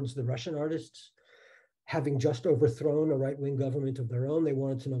towards the Russian artists, having just overthrown a right-wing government of their own. They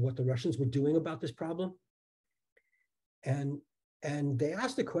wanted to know what the Russians were doing about this problem. And they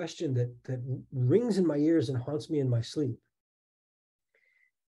asked a question that rings in my ears and haunts me in my sleep.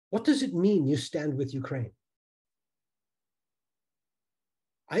 What does it mean you stand with Ukraine?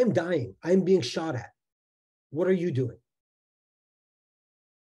 I am dying. I am being shot at. What are you doing?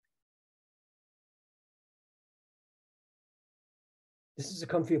 This is a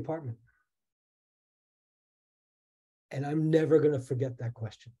comfy apartment. And I'm never going to forget that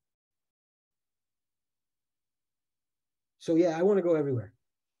question. So yeah, I want to go everywhere.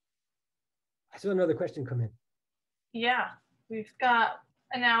 I saw another question come in. Yeah, we've got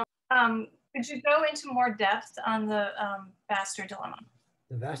now. Could you go into more depth on the Vaster dilemma?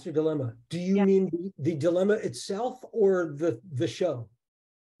 The Vaster dilemma. Do you mean the dilemma itself or the show?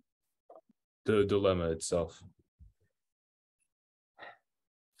 The dilemma itself.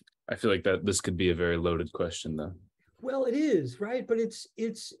 I feel like that this could be a very loaded question, though. Well, it is, right? But it's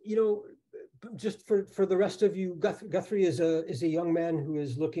you know, just for the rest of you, Guthrie is a young man who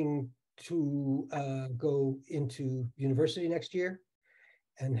is looking to go into university next year,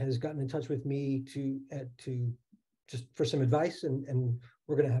 and has gotten in touch with me to just for some advice, and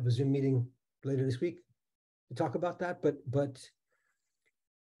we're going to have a Zoom meeting later this week to talk about that. But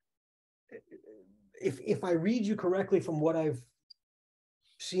if I read you correctly from what I've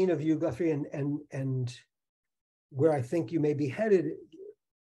seen of you, Guthrie, and where I think you may be headed,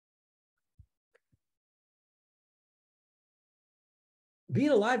 being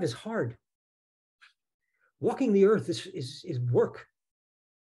alive is hard. Walking the earth is work.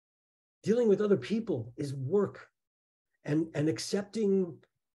 Dealing with other people is work. And accepting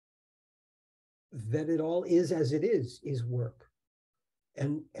that it all is as it is work.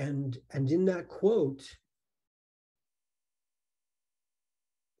 And in that quote,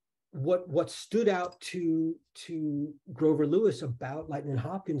 what stood out to Grover Lewis about Lightnin'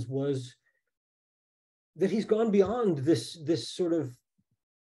 Hopkins was that he's gone beyond this sort of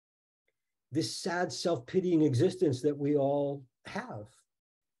this sad self-pitying existence that we all have,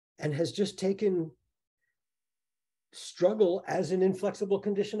 and has just taken struggle as an inflexible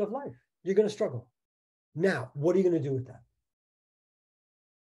condition of life. You're going to struggle. Now, what are you going to do with that?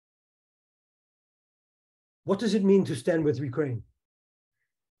 What does it mean to stand with Ukraine?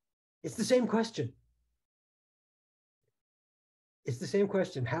 It's the same question. It's the same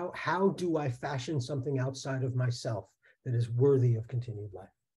question. How do I fashion something outside of myself that is worthy of continued life?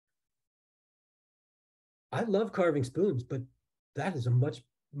 I love carving spoons, but that is a much,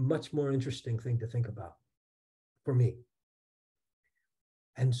 much more interesting thing to think about for me.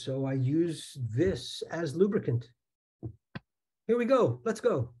 And so I use this as lubricant. Here we go. Let's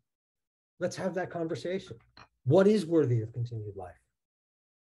go. Let's have that conversation. What is worthy of continued life?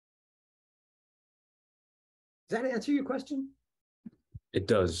 Does that answer your question? It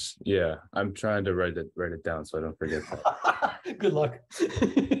does. Yeah. I'm trying to write it down so I don't forget that. Good luck.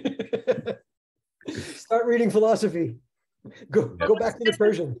 Start reading philosophy. Go back to the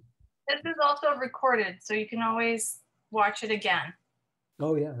Persian. This is also recorded, so you can always watch it again.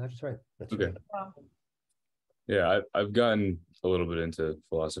 Oh yeah, that's right. That's okay. Right. Yeah, I've gotten a little bit into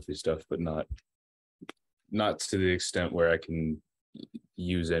philosophy stuff, but not to the extent where I can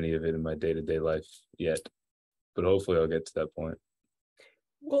use any of it in my day-to-day life yet. But hopefully I'll get to that point.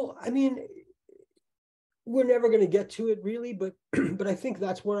 Well, I mean, we're never going to get to it really, but I think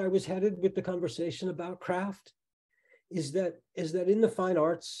that's where I was headed with the conversation about craft, is that in the fine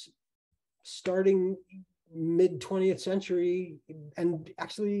arts, starting mid 20th century, and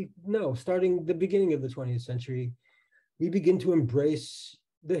actually no, starting the beginning of the 20th century, we begin to embrace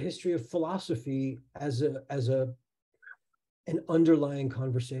the history of philosophy as an underlying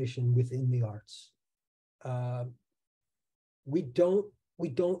conversation within the arts. We don't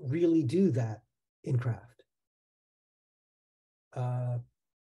really do that in craft.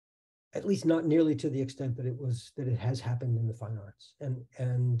 At least not nearly to the extent that it has happened in the fine arts,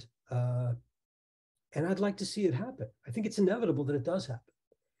 and I'd like to see it happen. I think it's inevitable that it does happen,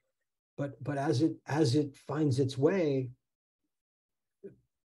 but as it finds its way,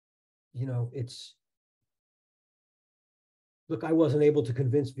 you know, look, I wasn't able to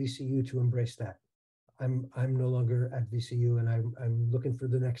convince VCU to embrace that. I'm no longer at VCU, and I'm looking for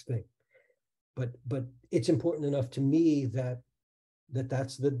the next thing. But it's important enough to me that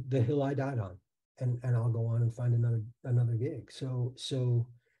that's the hill I died on. and I'll go on and find another gig. So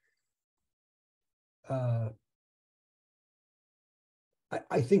I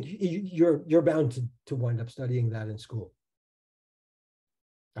think you're bound to wind up studying that in school.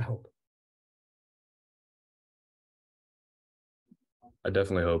 I hope. I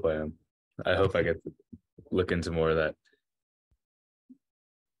definitely hope I am. I hope I get to look into more of that.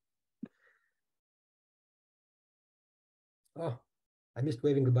 Oh, I missed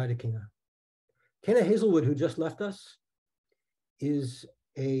waving goodbye to Kenna. Kenna Hazelwood, who just left us, is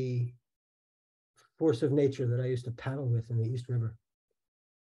a force of nature that I used to paddle with in the East River.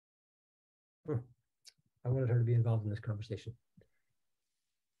 I wanted her to be involved in this conversation.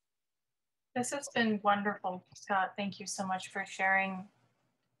 This has been wonderful, Scott. Thank you so much for sharing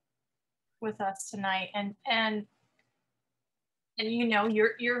with us tonight. And you know,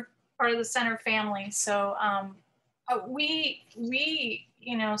 you're part of the center family, so we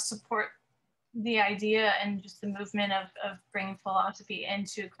you know, support the idea and just the movement of bringing philosophy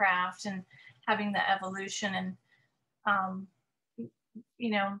into craft and having the evolution and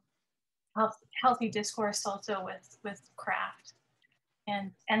you know, healthy discourse also with craft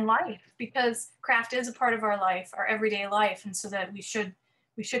and life, because craft is a part of our life, our everyday life, and so that we should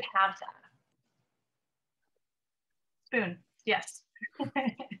have that. Spoon, yes.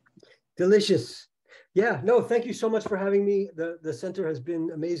 Delicious. Yeah, no, thank you so much for having me. The center has been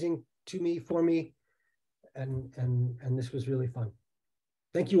amazing to me, for me, and this was really fun.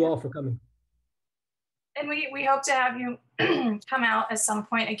 Thank you all for coming. And we hope to have you come out at some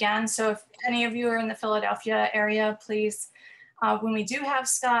point again. So if any of you are in the Philadelphia area, please, when we do have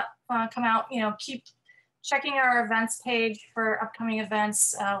Scott come out, you know, keep checking our events page for upcoming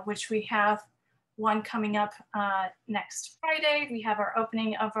events, which we have one coming up next Friday. We have our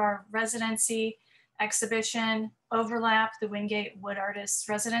opening of our residency exhibition, Overlap, the Wingate Wood Artists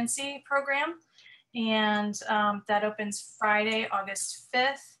Residency Program. And that opens Friday, August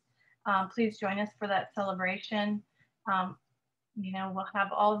 5th. Please join us for that celebration. You know, we'll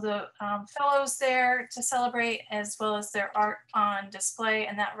have all the fellows there to celebrate, as well as their art on display,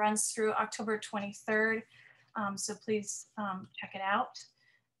 and that runs through October 23rd. So please check it out.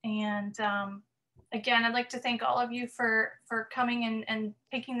 And again, I'd like to thank all of you for coming and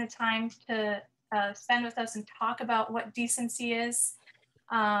taking the time to spend with us and talk about what decency is.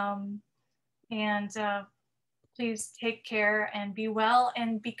 Please take care and be well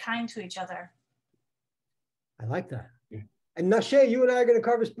and be kind to each other. I like that. Yeah. And Nashe, you and I are going to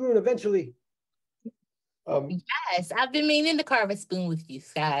carve a spoon eventually. Yes, I've been meaning to carve a spoon with you,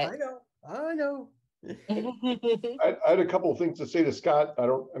 Scott. I know. I had a couple of things to say to Scott. I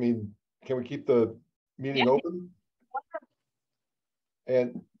mean, can we keep the meeting open?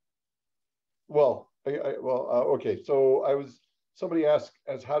 And okay. So somebody asked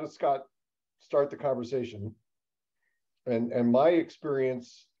as how does Scott start the conversation? And my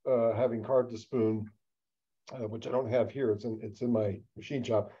experience having carved a spoon, which I don't have here, it's in my machine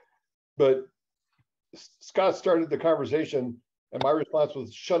shop, but Scott started the conversation and my response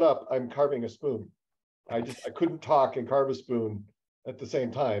was, shut up, I'm carving a spoon. I couldn't talk and carve a spoon at the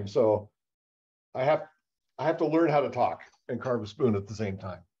same time. So I have to learn how to talk and carve a spoon at the same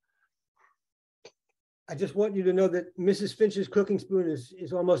time. I just want you to know that Mrs. Finch's cooking spoon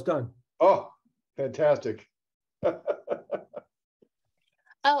is almost done. Oh, fantastic.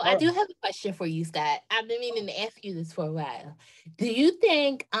 Oh, I do have a question for you, Scott. I've been meaning to ask you this for a while. Do you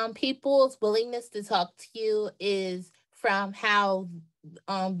think people's willingness to talk to you is from how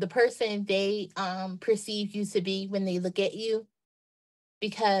the person they perceive you to be when they look at you?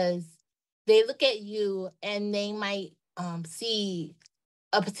 Because they look at you and they might see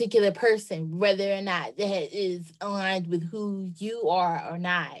a particular person, whether or not that is aligned with who you are or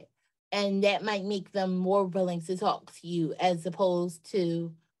not. And that might make them more willing to talk to you as opposed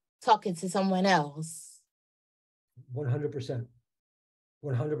to talking to someone else. 100%.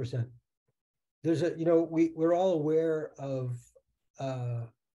 100%. There's we're all aware of the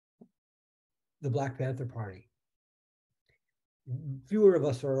Black Panther Party. Fewer of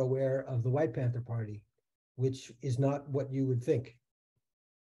us are aware of the White Panther Party, which is not what you would think.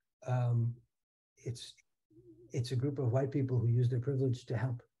 It's a group of white people who use their privilege to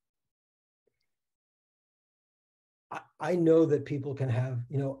help. I know that people can have,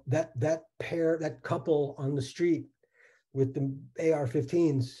 that couple on the street with the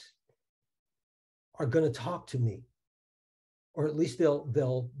AR-15s are going to talk to me, or at least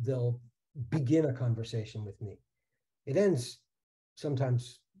they'll begin a conversation with me. It ends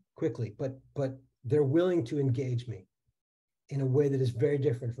sometimes quickly, but they're willing to engage me in a way that is very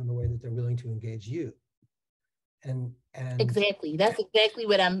different from the way that they're willing to engage you. Exactly. That's exactly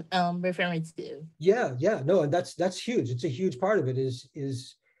what I'm referring to. Yeah, no, and that's huge. It's a huge part of it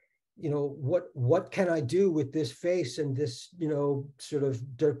is what can I do with this face and this sort of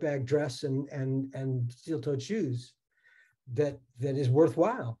dirtbag dress and steel-toed shoes that is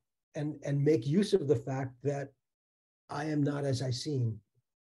worthwhile, and make use of the fact that I am not as I seem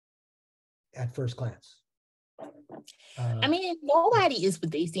at first glance. I mean, nobody is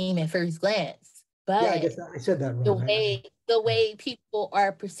what they seem at first glance, but yeah, I guess I said that wrong. The way people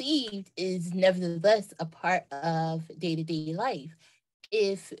are perceived is nevertheless a part of day-to-day life.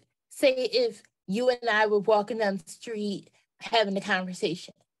 If you and I were walking down the street having a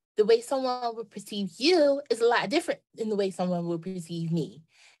conversation, the way someone would perceive you is a lot different than the way someone would perceive me.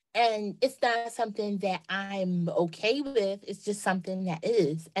 And it's not something that I'm okay with. It's just something that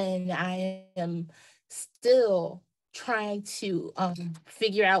is. And I am still trying to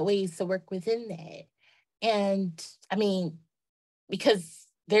figure out ways to work within that. And I mean, because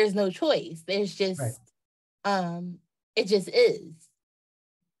there's no choice. There's just, it just is.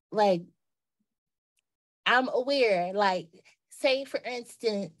 Like, I'm aware, like, say for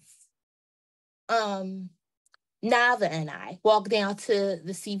instance, Nava and I walk down to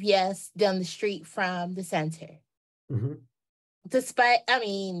the CVS down the street from the center. Mm-hmm. Despite, I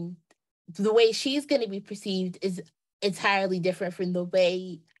mean, the way she's going to be perceived is entirely different from the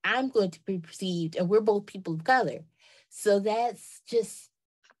way I'm going to be perceived, and we're both people of color. So that's just,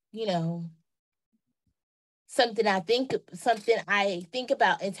 something I think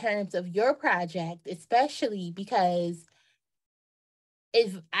about in terms of your project, especially because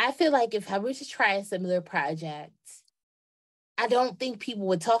I feel like if I were to try a similar project, I don't think people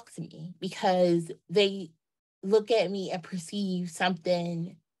would talk to me because they look at me and perceive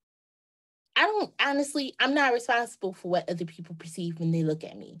something. I'm not responsible for what other people perceive when they look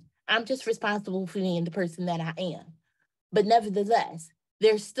at me. I'm just responsible for being the person that I am. But nevertheless,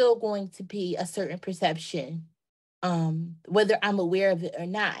 there's still going to be a certain perception, whether I'm aware of it or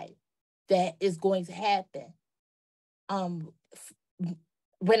not, that is going to happen.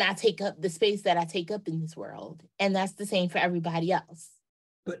 When I take up the space that I take up in this world, and that's the same for everybody else.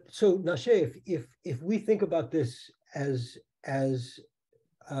 But so Nashe, if we think about this as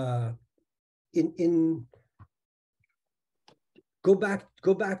go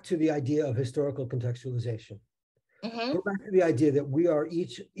back to the idea of historical contextualization. Mm-hmm. Go back to the idea that we are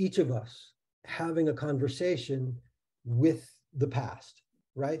each of us having a conversation with the past,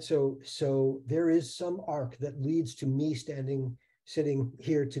 right? So there is some arc that leads to me sitting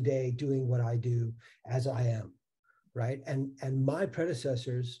here today doing what I do as I am, right? And my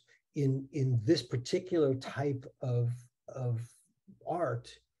predecessors in this particular type of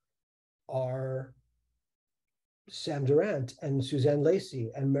art are Sam Durant and Suzanne Lacy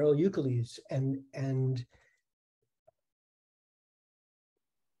and Meryl Euclides and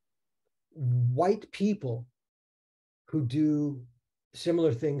white people who do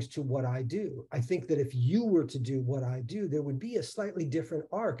similar things to what I do. I think that if you were to do what I do, there would be a slightly different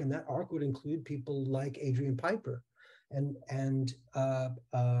arc, and that arc would include people like Adrian Piper and I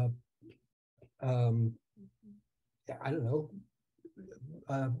don't know,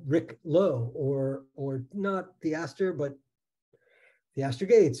 Rick Lowe or not the Astor, but the Astor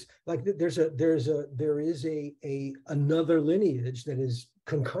Gates. Like there is another lineage that is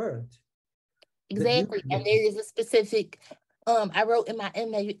concurrent. Exactly, and there is a specific. I wrote in my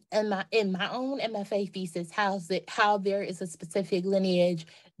own MFA thesis how there is a specific lineage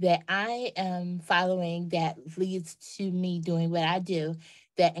that I am following that leads to me doing what I do.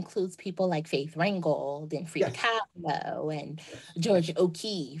 That includes people like Faith Ringgold and Frida Kahlo and Georgia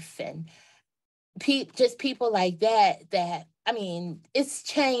O'Keeffe and just people like that. That, I mean, it's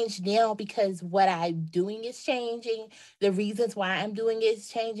changed now because what I'm doing is changing. The reasons why I'm doing it is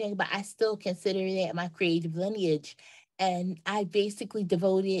changing, but I still consider that my creative lineage. And I basically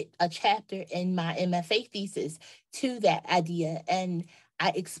devoted a chapter in my MFA thesis to that idea. And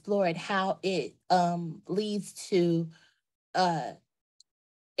I explored how it leads to the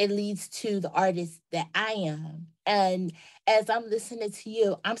artist that I am. And as I'm listening to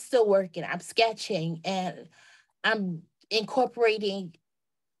you, I'm still working, I'm sketching, and I'm incorporating.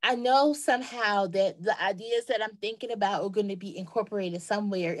 I know somehow that the ideas that I'm thinking about are going to be incorporated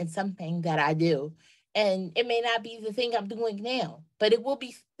somewhere in something that I do. And it may not be the thing I'm doing now, but it will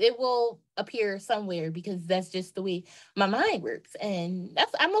appear somewhere because that's just the way my mind works. And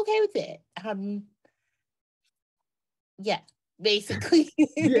I'm okay with that. Yeah, basically.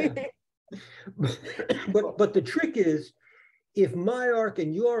 Yeah. But the trick is, if my arc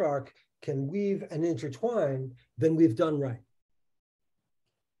and your arc can weave and intertwine, then we've done right.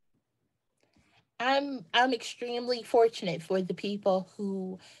 I'm extremely fortunate for the people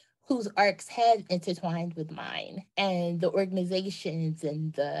whose arcs had intertwined with mine, and the organizations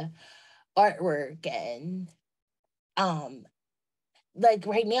and the artwork, and like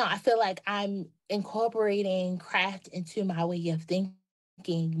right now I feel like I'm incorporating craft into my way of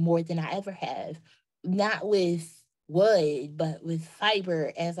thinking more than I ever have, not with wood but with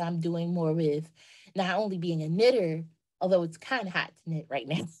fiber, as I'm doing more with not only being a knitter, although it's kind of hot to knit right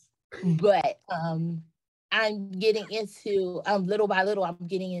now, but I'm getting into little by little I'm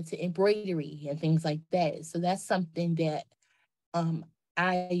getting into embroidery and things like that. So that's something that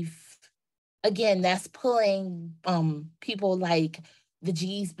I've, again, that's pulling people like the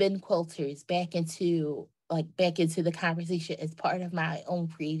G's Ben quilters back into the conversation as part of my own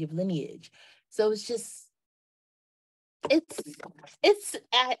creative lineage. So it's just I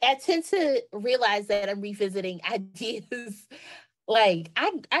tend to realize that I'm revisiting ideas. Like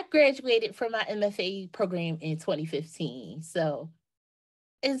I graduated from my MFA program in 2015. So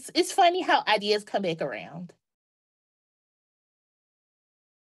it's funny how ideas come back around.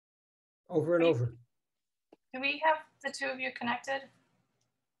 Over and over. Do we have the two of you connected?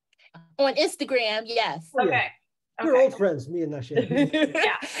 On Instagram, yes. Oh, yeah. Okay. We're old friends, me and Nashe.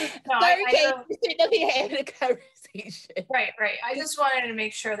 Yeah. No, Sorry, I Kate, know. you should know we had a conversation. Right. I just wanted to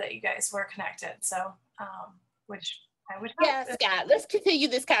make sure that you guys were connected. So, which I would hope. Yeah, Scott, let's continue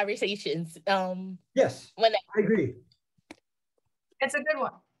this conversation. Yes, When I agree. It's a good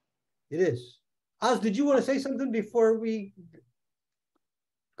one. It is. Oz, did you want to say something before we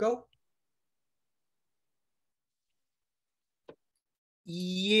go?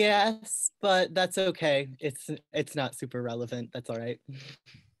 Yes, but that's okay. It's not super relevant. That's all right.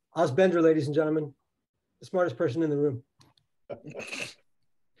 Oz Bender, ladies and gentlemen, the smartest person in the room.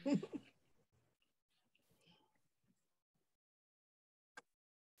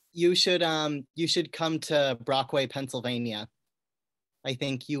 You should come to Brockway, Pennsylvania. I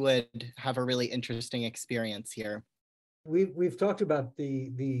think you would have a really interesting experience here. We've talked about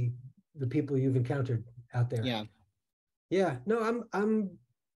the people you've encountered out there. Yeah. Yeah. No,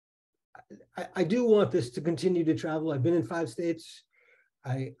 I do want this to continue to travel. I've been in 5 states.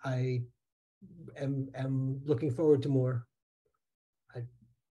 I am looking forward to more.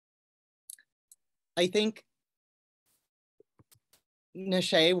 I think,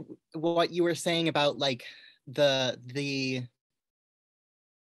 Nashe, what you were saying about like the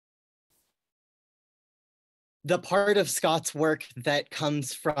part of Scott's work that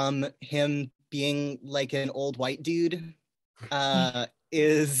comes from him being like an old white dude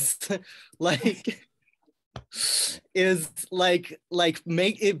is like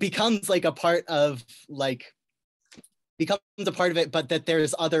make it becomes like a part of like becomes a part of it, but that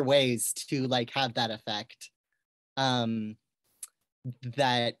there's other ways to like have that effect.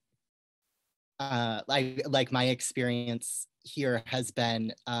 That like my experience here has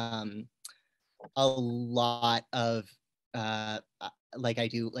been a lot of like I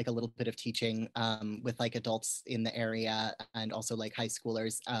do like a little bit of teaching with like adults in the area and also like high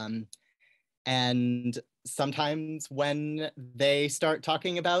schoolers. And sometimes when they start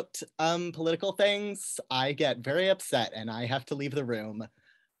talking about political things, I get very upset and I have to leave the room.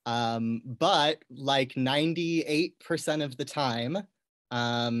 But like 98% of the time,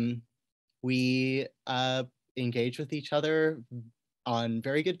 we engage with each other on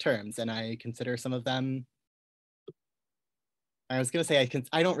very good terms, and I consider some of them, I was going to say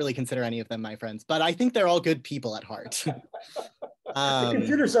I don't really consider any of them my friends, but I think they're all good people at heart. I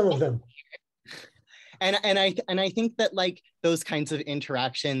consider some of them. And I think that like those kinds of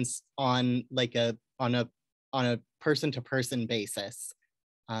interactions on like a person to person basis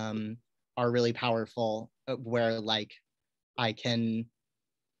are really powerful, where like I can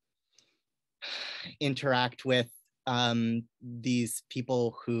interact with these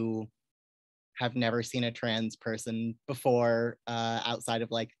people who have never seen a trans person before outside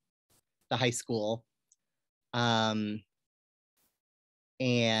of like the high school, and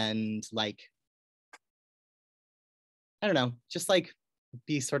like I don't know, just like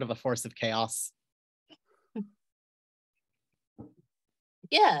be sort of a force of chaos.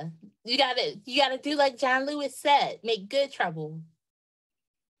 Yeah, you gotta do like John Lewis said, make good trouble.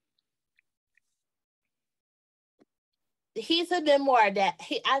 He's a memoir that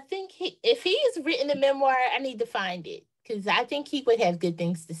if he's written a memoir, I need to find it because I think he would have good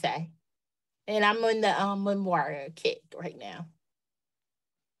things to say. And I'm on the memoir kick right now.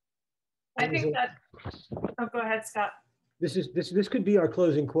 I think that. Oh, go ahead, Scott. This could be our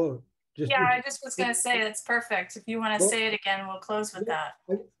closing quote. I just was going to say that's perfect. If you want to say it again, we'll close with that.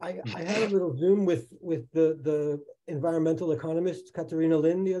 I had a little Zoom with the environmental economist Katarina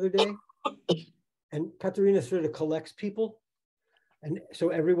Lin the other day, And Katerina sort of collects people. And so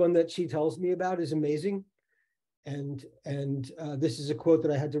everyone that she tells me about is amazing. And this is a quote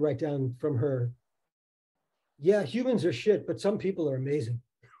that I had to write down from her. Yeah, humans are shit, but some people are amazing.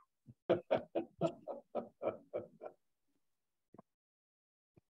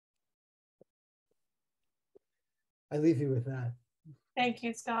 I leave you with that. Thank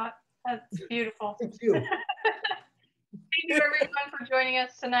you, Scott. That's beautiful. Thank you. Thank you everyone for joining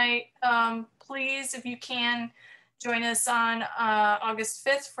us tonight. Please, if you can, join us on August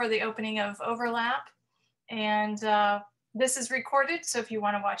 5th for the opening of Overlap. And this is recorded, so if you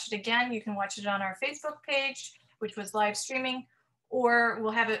want to watch it again, you can watch it on our Facebook page, which was live streaming, or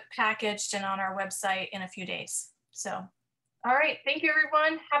we'll have it packaged and on our website in a few days. So, all right, thank you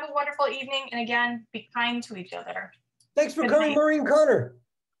everyone. Have a wonderful evening. And again, be kind to each other. Thanks for Good coming, night. Maureen Connor.